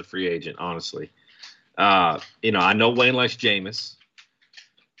draft as a free agent, honestly. I know Wayne likes Jameis.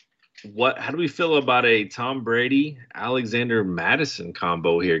 How do we feel about a Tom Brady, Alexander Madison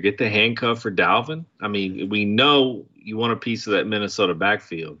combo here? Get the handcuff for Dalvin. I mean, we know you want a piece of that Minnesota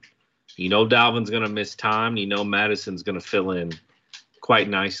backfield. You know Dalvin's going to miss time. You know Madison's going to fill in quite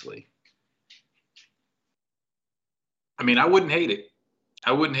nicely. I mean, I wouldn't hate it.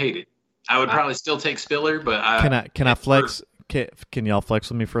 I would probably still take Spiller, but can I flex? Can y'all flex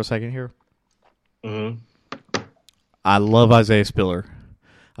with me for a second here? Mm-hmm. I love Isaiah Spiller.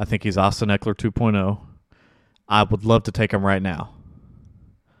 I think he's Austin Eckler 2.0. I would love to take him right now.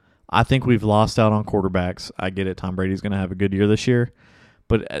 I think we've lost out on quarterbacks. I get it. Tom Brady's going to have a good year this year,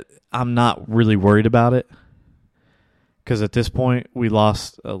 but I'm not really worried about it because at this point we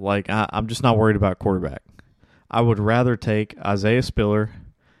lost. I'm just not worried about quarterback. I would rather take Isaiah Spiller,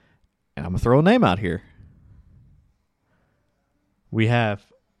 and I'm gonna throw a name out here. We have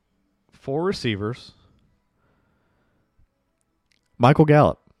 4 receivers. Michael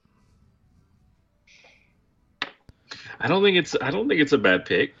Gallup. I don't think it's a bad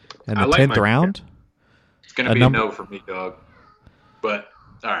pick. In the 10th round? It's going to be a no for me, dog. But,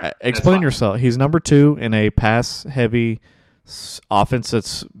 all right. Explain yourself. He's number 2 in a pass-heavy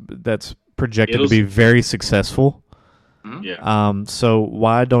offense that's projected to be very successful. Mm-hmm. Yeah. So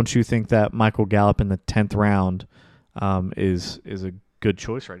why don't you think that Michael Gallup in the 10th round is a good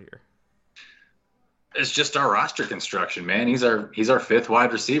choice right here? It's just our roster construction, man. He's our 5th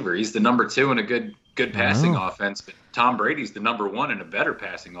wide receiver. He's the number 2 in a good passing offense. But Tom Brady's the number 1 in a better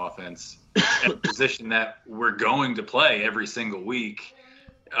passing offense at a position that we're going to play every single week.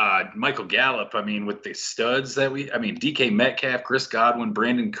 Michael Gallup, I mean, with the studs DK Metcalf, Chris Godwin,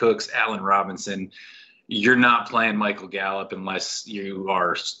 Brandon Cooks, Allen Robinson. You're not playing Michael Gallup unless you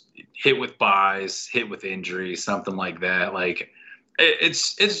are hit with buys, hit with injuries, something like that. Like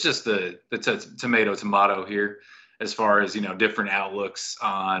it's just the tomato here as far as, different outlooks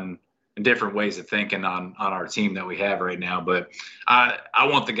on and different ways of thinking on our team that we have right now. But I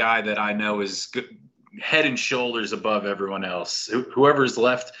want the guy that I know is good, head and shoulders above everyone else. Whoever's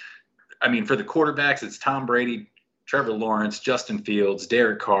left, I mean, for the quarterbacks, it's Tom Brady, Trevor Lawrence, Justin Fields,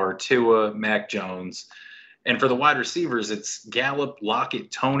 Derek Carr, Tua, Mac Jones. And for the wide receivers, it's Gallup,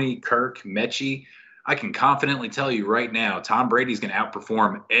 Lockett, Tony, Kirk, Mechie. I can confidently tell you right now, Tom Brady's going to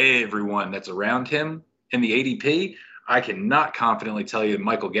outperform everyone that's around him in the ADP. I cannot confidently tell you that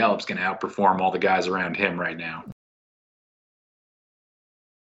Michael Gallup's going to outperform all the guys around him right now.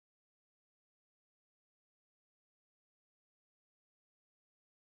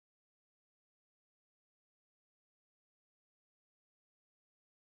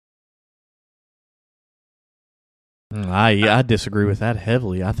 I disagree with that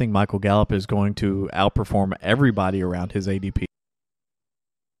heavily. I think Michael Gallup is going to outperform everybody around his ADP.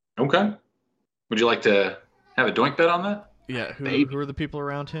 Okay. Would you like to have a doink bet on that? Yeah. Who are the people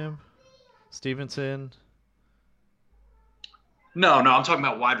around him? Stevenson? No, I'm talking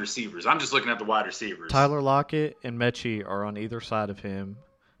about wide receivers. I'm just looking at the wide receivers. Tyler Lockett and Mechie are on either side of him.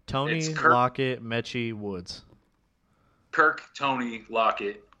 Tony, Lockett, Mechie, Woods. Kirk, Tony,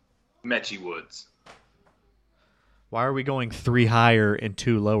 Lockett, Mechie, Woods. Why are we going 3 higher and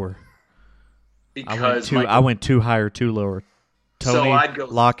 2 lower? Because I went 2 higher, 2 lower. Tony, so I'd go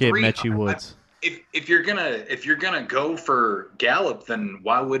Lockett, 3, Mechie, Woods. If you're gonna go for Gallup, then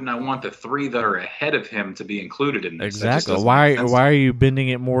why wouldn't I want the 3 that are ahead of him to be included in this? Exactly. Why are you bending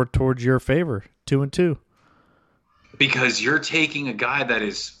it more towards your favor? 2 and 2. Because you're taking a guy that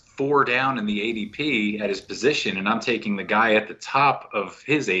is 4 down in the ADP at his position, and I'm taking the guy at the top of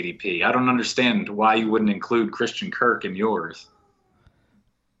his ADP. I don't understand why you wouldn't include Christian Kirk in yours.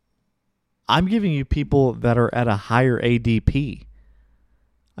 I'm giving you people that are at a higher ADP.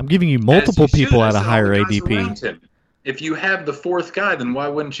 I'm giving you multiple people at a higher ADP. If you have the 4th guy, then why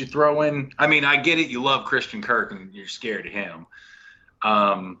wouldn't you throw in? I mean, I get it. You love Christian Kirk and you're scared of him.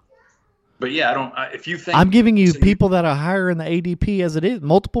 But yeah, I don't. If you think I'm giving you people that are higher in the ADP as it is,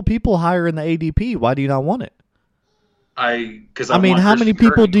 multiple people higher in the ADP. Why do you not want it? How many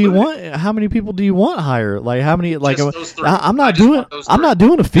people do you want? How many people do you want higher? Like how many? Like I'm not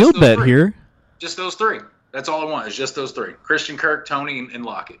doing a field bet here. Just those 3. That's all I want is just those 3: Christian Kirk, Tony, and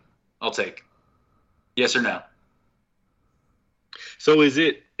Lockett. I'll take. Yes or no? So is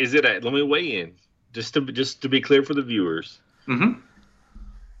it? Let me weigh in just to be clear for the viewers. Mm-hmm.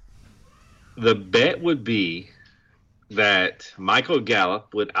 The bet would be that Michael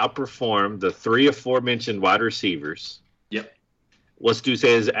Gallup would outperform the 3 aforementioned wide receivers. Yep. Let's do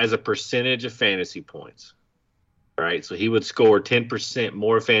say as a percentage of fantasy points. Right? So he would score 10%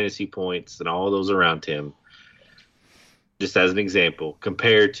 more fantasy points than all those around him. Just as an example,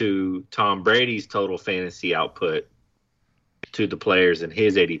 compared to Tom Brady's total fantasy output to the players in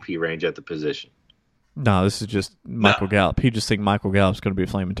his ADP range at the position. No, this is just Michael Gallup. He just think Michael Gallup's going to be a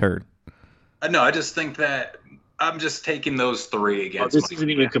flaming turd. No, I just think that I'm just taking those 3 against. This isn't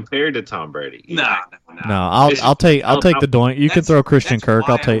even compared to Tom Brady. No. I'll take the doink. You can throw Christian Kirk.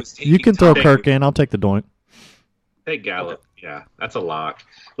 You can throw Kirk in. I'll take the doink. Take Gallup. Yeah, that's a lock.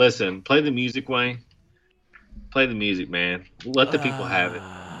 Listen, play the music, Wayne. Play the music, man. Let the people have it.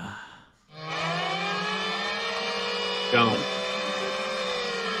 Go.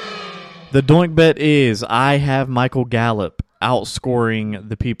 The doink bet is I have Michael Gallup outscoring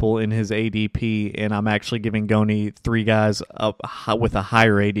the people in his ADP, and I'm actually giving Goni 3 guys up with a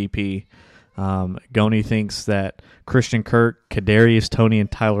higher ADP. Goni thinks that Christian Kirk, Kadarius Toney,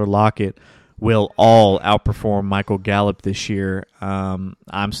 and Tyler Lockett will all outperform Michael Gallup this year. I'm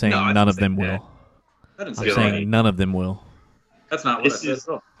saying none of them will. I'm saying none of them will. That's not what I said.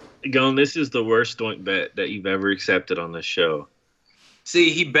 Gon, this is the worst Doink bet that you've ever accepted on this show.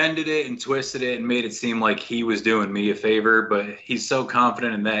 See, he bended it and twisted it and made it seem like he was doing me a favor, but he's so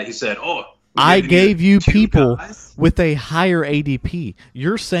confident in that. He said, I gave you people with a higher ADP.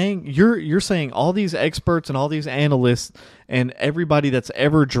 You're saying all these experts and all these analysts and everybody that's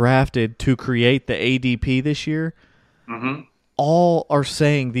ever drafted to create the ADP this year, all are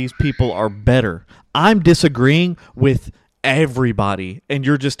saying these people are better. I'm disagreeing with everybody, and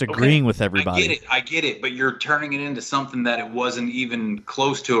you're just agreeing with everybody. I get it, but you're turning it into something that it wasn't even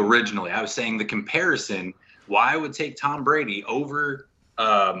close to originally. I was saying the comparison, why I would take Tom Brady over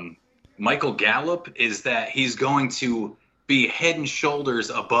Michael Gallup is that he's going to be head and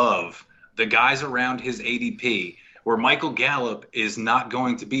shoulders above the guys around his ADP, where Michael Gallup is not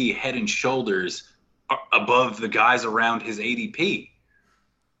going to be head and shoulders above the guys around his ADP.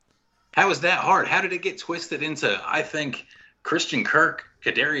 How is that hard? How did it get twisted into, I think Christian Kirk,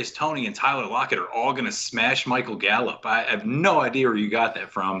 Kadarius Toney, and Tyler Lockett are all going to smash Michael Gallup? I have no idea where you got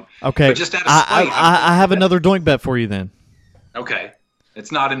that from. Okay. But just out of spite, I have another Doink bet for you then. Okay.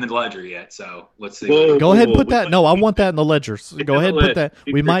 It's not in the ledger yet, so let's see. Go ahead and put that. No, I want that in the ledger. So go ahead and put that.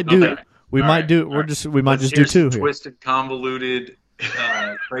 We might do. We might just do 2 here. Twisted, convoluted,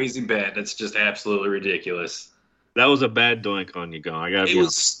 crazy bet. That's just absolutely ridiculous. That was a bad Doink on you, Gon. It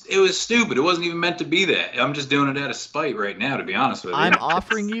was stupid. It wasn't even meant to be that. I'm just doing it out of spite right now, to be honest with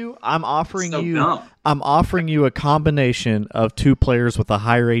you. I'm offering you a combination of 2 players with a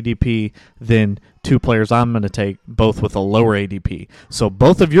higher ADP than 2 players I'm going to take, both with a lower ADP. So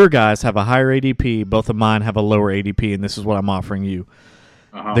both of your guys have a higher ADP, both of mine have a lower ADP, and this is what I'm offering you.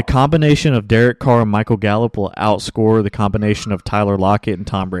 The combination of Derek Carr and Michael Gallup will outscore the combination of Tyler Lockett and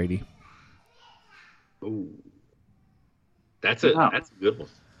Tom Brady. Ooh. That's a good one.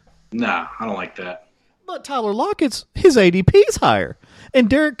 Nah, I don't like that. But Tyler Lockett's his ADP is higher, and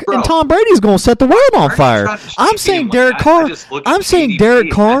Tom Brady's going to set the world on fire. I'm saying Derek Carr. I'm saying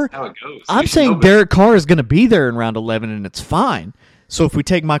Derek Carr. I'm saying Derek Carr is going to be there in round 11, and it's fine. So if we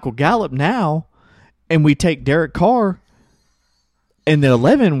take Michael Gallup now, and we take Derek Carr in the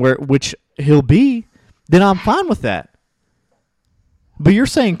 11, which he'll be, then I'm fine with that. But you're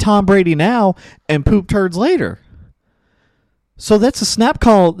saying Tom Brady now and poop turds later. So that's a snap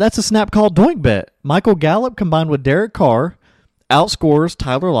call. That's a snap call Doink bet. Michael Gallup combined with Derek Carr outscores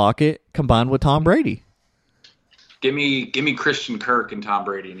Tyler Lockett combined with Tom Brady. Give me Christian Kirk and Tom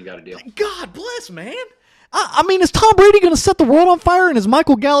Brady, and you got a deal. God bless, man. I mean, is Tom Brady going to set the world on fire, and is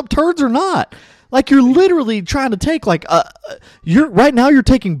Michael Gallup turds or not? Like, you're literally trying to take right now you're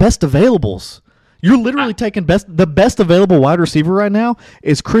taking best availables. You're literally taking the best available wide receiver right now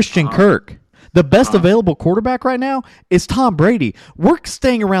is Christian Kirk. The best available quarterback right now is Tom Brady. We're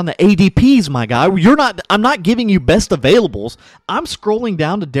staying around the ADPs, my guy. I'm not giving you best availables. I'm scrolling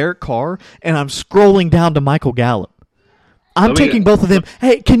down to Derek Carr, and I'm scrolling down to Michael Gallup. I'm taking both of them.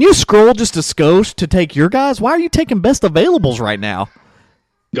 Hey, can you scroll just a skosh to take your guys? Why are you taking best availables right now?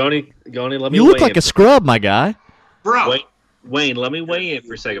 Goni, let me. You look like a scrub, my guy. Bro. Wayne, let me weigh in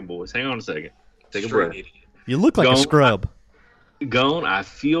for a second, boys. Hang on a second. Take a breath. You look like a scrub. Gone. I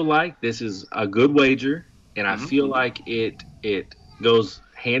feel like this is a good wager, and I feel like it goes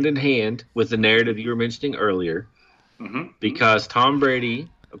hand in hand with the narrative you were mentioning earlier, because Tom Brady,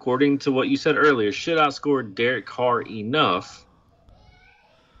 according to what you said earlier, should outscore Derek Carr enough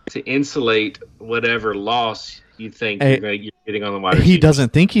to insulate whatever loss you think you're getting on the wide receiver. He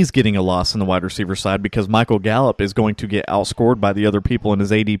doesn't think he's getting a loss on the wide receiver side because Michael Gallup is going to get outscored by the other people in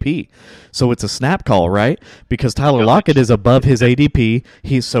his ADP. So it's a snap call, right? Because Tyler Lockett is above his ADP.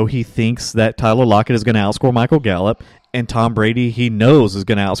 He thinks that Tyler Lockett is going to outscore Michael Gallup, and Tom Brady, he knows, is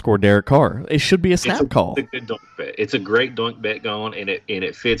going to outscore Derek Carr. It should be a snap call. It's a good Doink bet. It's a great Doink bet going, and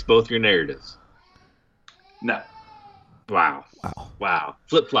it fits both your narratives. No. Wow.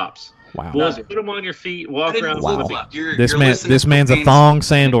 Flip-flops. Wow. Boys, put them on your feet, walk around. Wow. This man's a thong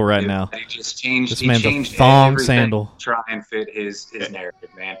sandal right now. This man's a thong sandal. To try and fit his narrative,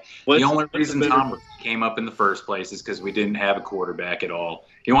 man. The only reason Tom came up in the first place is because we didn't have a quarterback at all.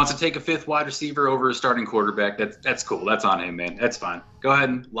 He wants to take a 5th wide receiver over a starting quarterback. That's cool. That's on him, man. That's fine. Go ahead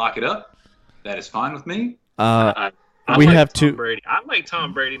and lock it up. That is fine with me. I like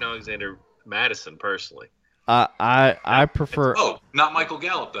Tom Brady and Alexander Madison personally. I prefer. Oh, not Michael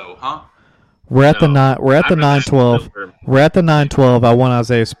Gallup though, huh? We're at the 9-12. Spiller. We're at the 9-12. I want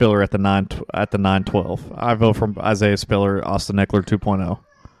Isaiah Spiller at the 9-12. I vote for Isaiah Spiller, Austin Eckler 2.0.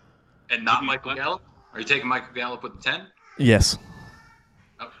 And not Michael Gallup? Are you taking Michael Gallup with the 10? Yes.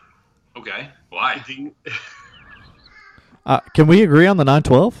 Oh, okay. Why? Can we agree on the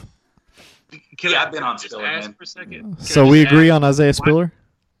 9-12? I've been on Spiller, man. For a second? So we agree on Isaiah Spiller?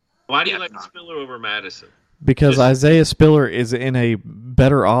 Why do you like Spiller over Madison? Because Isaiah Spiller is in a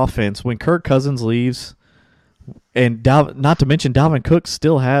better offense. When Kirk Cousins leaves, and not to mention Dalvin Cook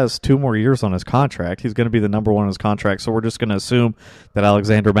still has 2 more years on his contract. He's going to be the number 1 on his contract, so we're just going to assume that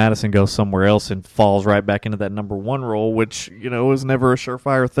Alexander Madison goes somewhere else and falls right back into that number 1 role, which, is never a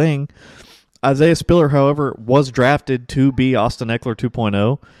surefire thing. Isaiah Spiller, however, was drafted to be Austin Eckler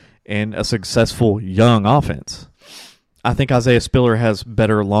 2.0 and a successful young offense. I think Isaiah Spiller has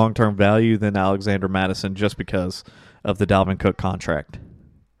better long-term value than Alexander Madison just because of the Dalvin Cook contract.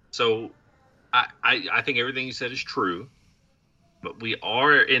 So I think everything you said is true, but we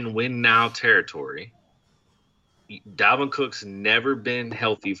are in win-now territory. Dalvin Cook's never been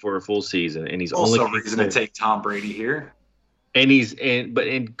healthy for a full season, and he's also only reason to take Tom Brady here.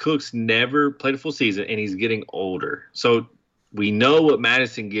 And Cook's never played a full season, and he's getting older. So we know what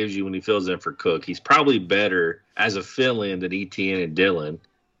Madison gives you when he fills in for Cook. He's probably better as a fill-in than ETN and Dillon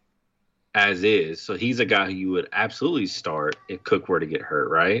as is. So he's a guy who you would absolutely start if Cook were to get hurt,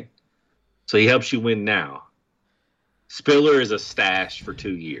 right? So he helps you win now. Spiller is a stash for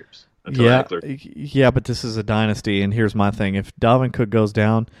 2 years. Yeah, but this is a dynasty, and here's my thing. If Dalvin Cook goes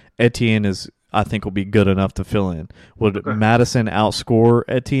down, Etienne I think will be good enough to fill in. Would Madison outscore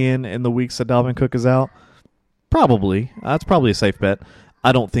Etienne in the weeks that Dalvin Cook is out? Probably. That's probably a safe bet.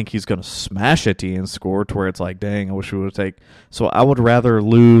 I don't think he's going to smash Etienne's score to where it's like, dang, I wish we would have taken. So I would rather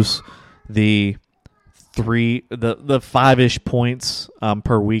lose the 5-ish points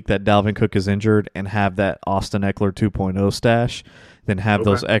per week that Dalvin Cook is injured and have that Austin Eckler 2.0 stash than have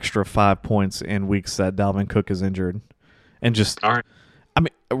those extra 5 points in weeks that Dalvin Cook is injured. And just, all right. I mean,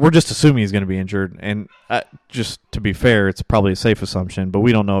 we're just assuming he's going to be injured, and just to be fair, it's probably a safe assumption, but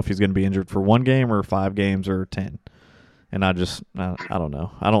we don't know if he's going to be injured for 1 game or 5 games or 10. And I don't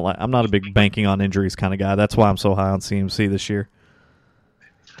know. I'm not a big banking on injuries kind of guy. That's why I'm so high on CMC this year.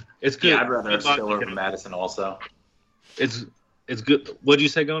 It's good. Yeah, I'd rather have Spiller over Madison also. It's good. What did you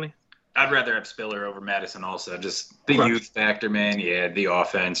say, Goni? I'd rather have Spiller over Madison also. Just the youth factor, man. Yeah, the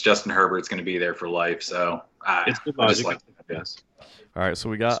offense. Justin Herbert's going to be there for life, so it's good logic. Yes. All right, so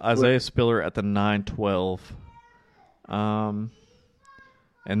we got Isaiah Spiller at the 9-12. And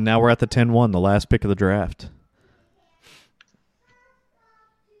now we're at the 10-1, the last pick of the draft.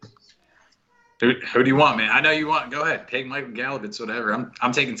 Who do you want, man? I know you want. Go ahead. Take Michael Gallup. It's whatever.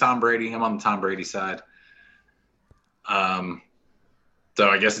 I'm taking Tom Brady. I'm on the Tom Brady side. So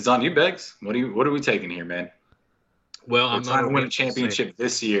I guess it's on you, Beggs. What are we taking here, man? Well, I'm trying to win a championship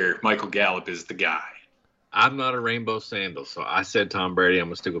this year. Michael Gallup is the guy. I'm not a rainbow sandal, so I said Tom Brady. I'm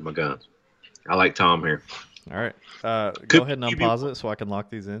gonna stick with my guns. I like Tom here. All right. Go ahead and unpause it so I can lock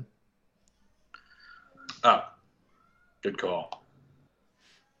these in. Oh, good call.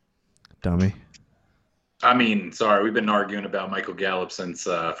 Dummy. I mean, sorry, we've been arguing about Michael Gallup since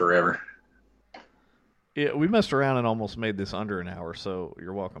forever. Yeah, we messed around and almost made this under an hour, so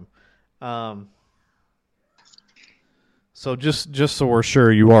you're welcome. So just so we're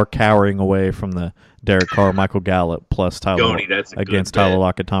sure, you are cowering away from the Derek Carr, Michael Gallup plus Tyler against Tyler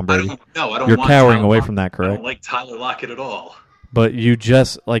Lockett, Tom Brady. I don't. You're want cowering Tyler away Lockett. from that, correct? I don't like Tyler Lockett at all. But you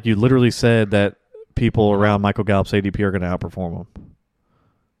literally said that people around Michael Gallup's ADP are going to outperform him.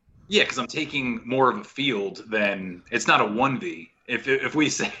 Yeah, because I'm taking more of a field than it's not a 1v. If we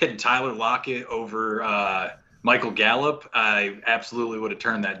said Tyler Lockett over Michael Gallup, I absolutely would have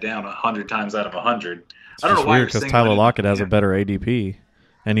turned that down 100 times out of 100. It's just weird because Tyler Lockett has a better ADP,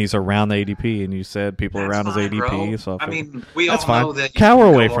 and he's around the ADP, and you said people around his ADP. Bro. So I mean, we that's all fine. know that Cower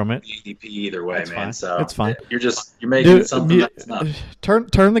away from it. The ADP either way, that's man. Fine. So it's fine. You're making something that's not.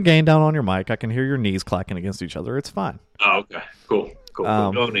 Turn the gain down on your mic. I can hear your knees clacking against each other. It's fine. Oh, okay. Cool.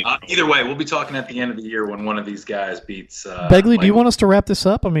 Either way, we'll be talking at the end of the year when one of these guys beats. Begley, do you want us to wrap this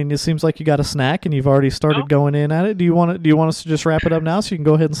up? I mean, it seems like you got a snack and you've already started going in at it. Do you want us to just wrap it up now so you can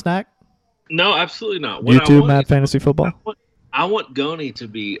go ahead and snack? No, absolutely not. YouTube Mad Fantasy Football. I want Goni to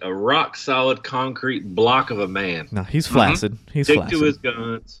be a rock solid concrete block of a man. No, he's flaccid. He's Stick flaccid. to his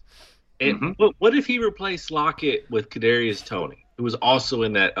guns. And what if he replaced Lockett with Kadarius Toney, who was also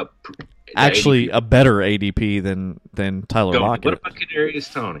in that? Actually, a better ADP than Tyler Lockett. What about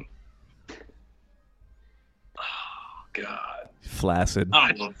Kadarius Toney? Oh God, Flaccid.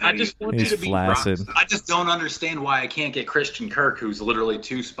 I just want you He's to be flaccid. I just don't understand why I can't get Christian Kirk, who's literally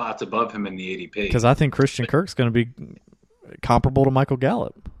 2 spots above him in the ADP. Because I think Christian Kirk's going to be comparable to Michael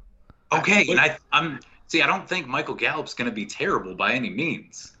Gallup. Okay, and I don't think Michael Gallup's going to be terrible by any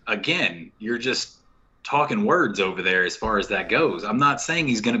means. Again, you're just talking words over there as far as that goes. I'm not saying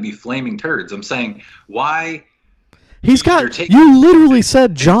he's going to be flaming turds. I'm saying why. He's got. You literally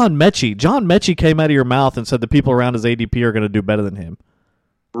said John Mechie. John Mechie came out of your mouth and said the people around his ADP are going to do better than him.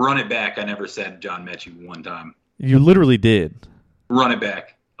 Run it back. I never said John Mechie one time. You literally did. Run it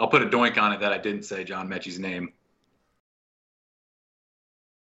back. I'll put a doink on it that I didn't say John Mechie's name.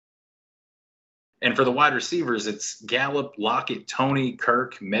 And for the wide receivers, it's Gallup, Lockett, Tony,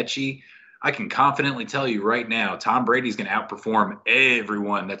 Kirk, Mechie. I can confidently tell you right now, Tom Brady's going to outperform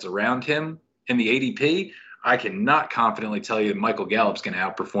everyone that's around him in the ADP. I cannot confidently tell you Michael Gallup's going to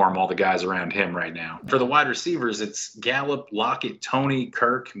outperform all the guys around him right now. For the wide receivers, it's Gallup, Lockett, Tony,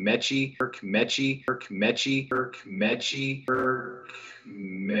 Kirk, Mechie,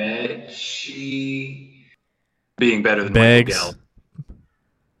 being better than Beggs. Michael Gallup.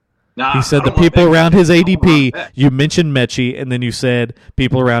 Nah, He said the people around his ADP, you mentioned Mechie, and then you said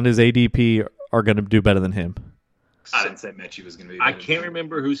people around his ADP are going to do better than him. I didn't say Mechie was going to be. I can't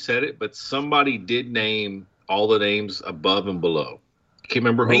remember who said it, but somebody did name all the names above and below. I can't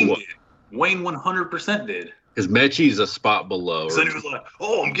remember who it was. Wayne 100% did. Because Mechie's a spot below. So he was like,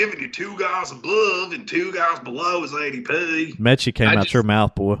 "Oh, I'm giving you 2 guys above and 2 guys below his ADP." Mechie came out your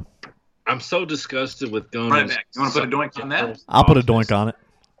mouth, boy. I'm so disgusted with going. Right back. You want to put a doink on that? I'll put a doink on it.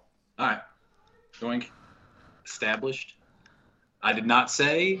 All right. Doink. Established. I did not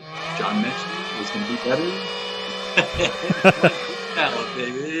say John Mechie was going to be better.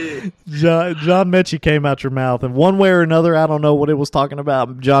 John Mechie came out your mouth, and one way or another, I don't know what it was talking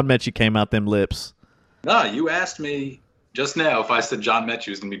about. John Mechie came out them lips. No, you asked me just now if I said John Mechie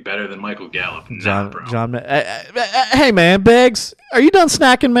was going to be better than Michael Gallup. Hey, man, Beggs, are you done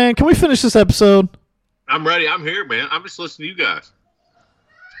snacking, man? Can we finish this episode? I'm ready. I'm here, man. I'm just listening to you guys.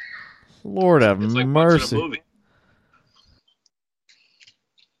 Lord have mercy.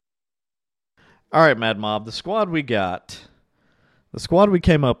 All right, Mad Mob, the squad we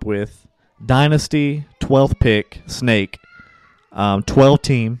came up with, Dynasty, 12th pick, Snake, 12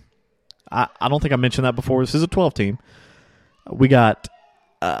 team. I don't think I mentioned that before. This is a 12 team. We got,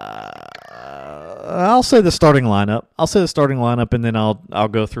 I'll say the starting lineup, and then I'll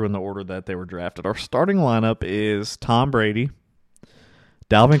go through in the order that they were drafted. Our starting lineup is Tom Brady,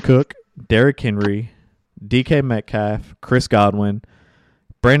 Dalvin Cook, Derrick Henry, DK Metcalf, Chris Godwin,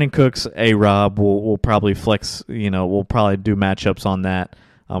 Brandon Cooks, A-Rob. We'll probably flex, we'll probably do matchups on that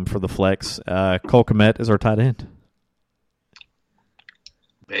for the flex. Cole Kmet is our tight end.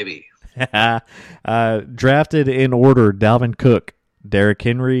 Baby. Drafted in order, Dalvin Cook, Derrick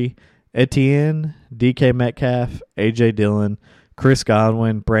Henry, Etienne, DK Metcalf, A.J. Dillon, Chris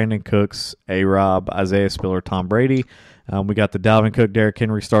Godwin, Brandon Cooks, A-Rob, Isaiah Spiller, Tom Brady. We got the Dalvin Cook, Derrick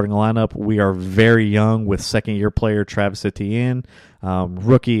Henry starting lineup. We are very young with second-year player Travis Etienne,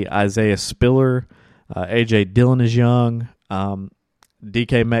 rookie Isaiah Spiller, A.J. Dillon is young,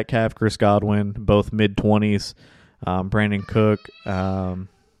 DK Metcalf, Chris Godwin, both mid-20s, Brandon Cook,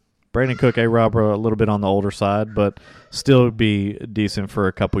 A-Rob are a little bit on the older side, but still be decent for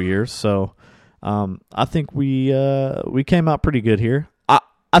a couple years. So I think we came out pretty good here. I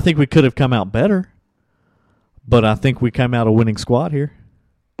think we could have come out better. But I think we came out a winning squad here.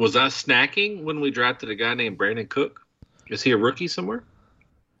 Was I snacking when we drafted a guy named Brandon Cook? Is he a rookie somewhere?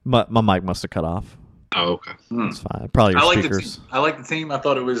 My mic must have cut off. Oh, okay. That's fine. Probably your speakers. I like the team. I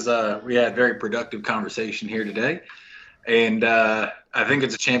thought it was we had a very productive conversation here today. And I think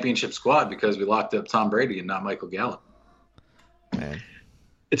it's a championship squad because we locked up Tom Brady and not Michael Gallup. Man.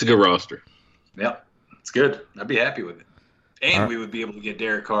 It's a good roster. Yep. It's good. I'd be happy with it. And we would be able to get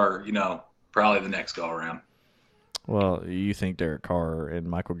Derek Carr, probably the next go-around. Well, you think Derek Carr and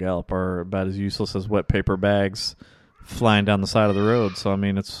Michael Gallup are about as useless as wet paper bags flying down the side of the road. So, I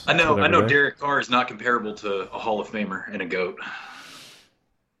mean, it's... I know Derek Carr is not comparable to a Hall of Famer and a GOAT.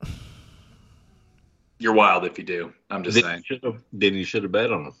 You're wild if you do. I'm just saying. Then you should have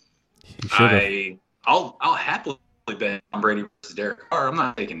bet on him. You should have. I'll happily bet on Brady versus Derek Carr. I'm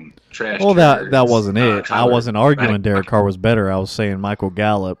not taking trash. Well, that wasn't it. I wasn't arguing Derek Carr was better. I was saying Michael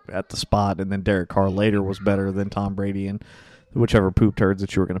Gallup at the spot, and then Derek Carr later was better than Tom Brady and whichever poop turds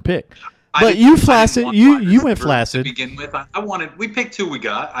that you were going to pick. But you flaccid. You went flaccid. To begin with, we picked who we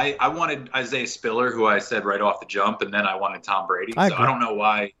got. I wanted Isaiah Spiller, who I said right off the jump, and then I wanted Tom Brady. I don't know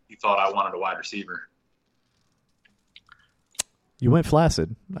why you thought I wanted a wide receiver. You went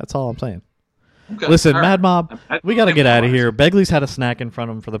flaccid. That's all I'm saying. Okay. Listen, All Mad right. Mob, we got to get out of here. Begley's had a snack in front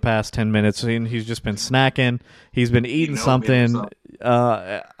of him for the past 10 minutes, and he's just been snacking. He's been eating something.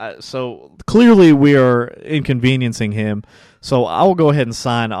 So clearly we are inconveniencing him. So I will go ahead and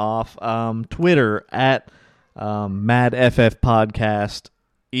sign off. Twitter at MadFFPodcast.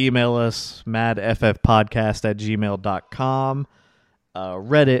 Email us, madffpodcast@gmail.com.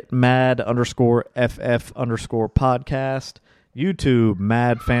 Reddit, mad_ff_podcast. YouTube,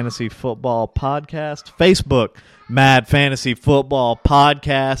 Mad Fantasy Football Podcast. Facebook, Mad Fantasy Football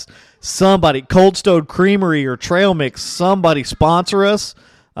Podcast. Somebody, Cold Stone Creamery or Trail Mix, somebody sponsor us.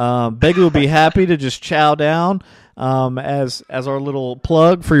 Begley will be happy to just chow down as our little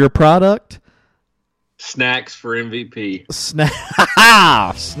plug for your product. Snacks for MVP. Snacks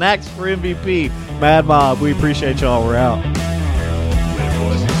for MVP. Mad Mob, we appreciate y'all. We're out.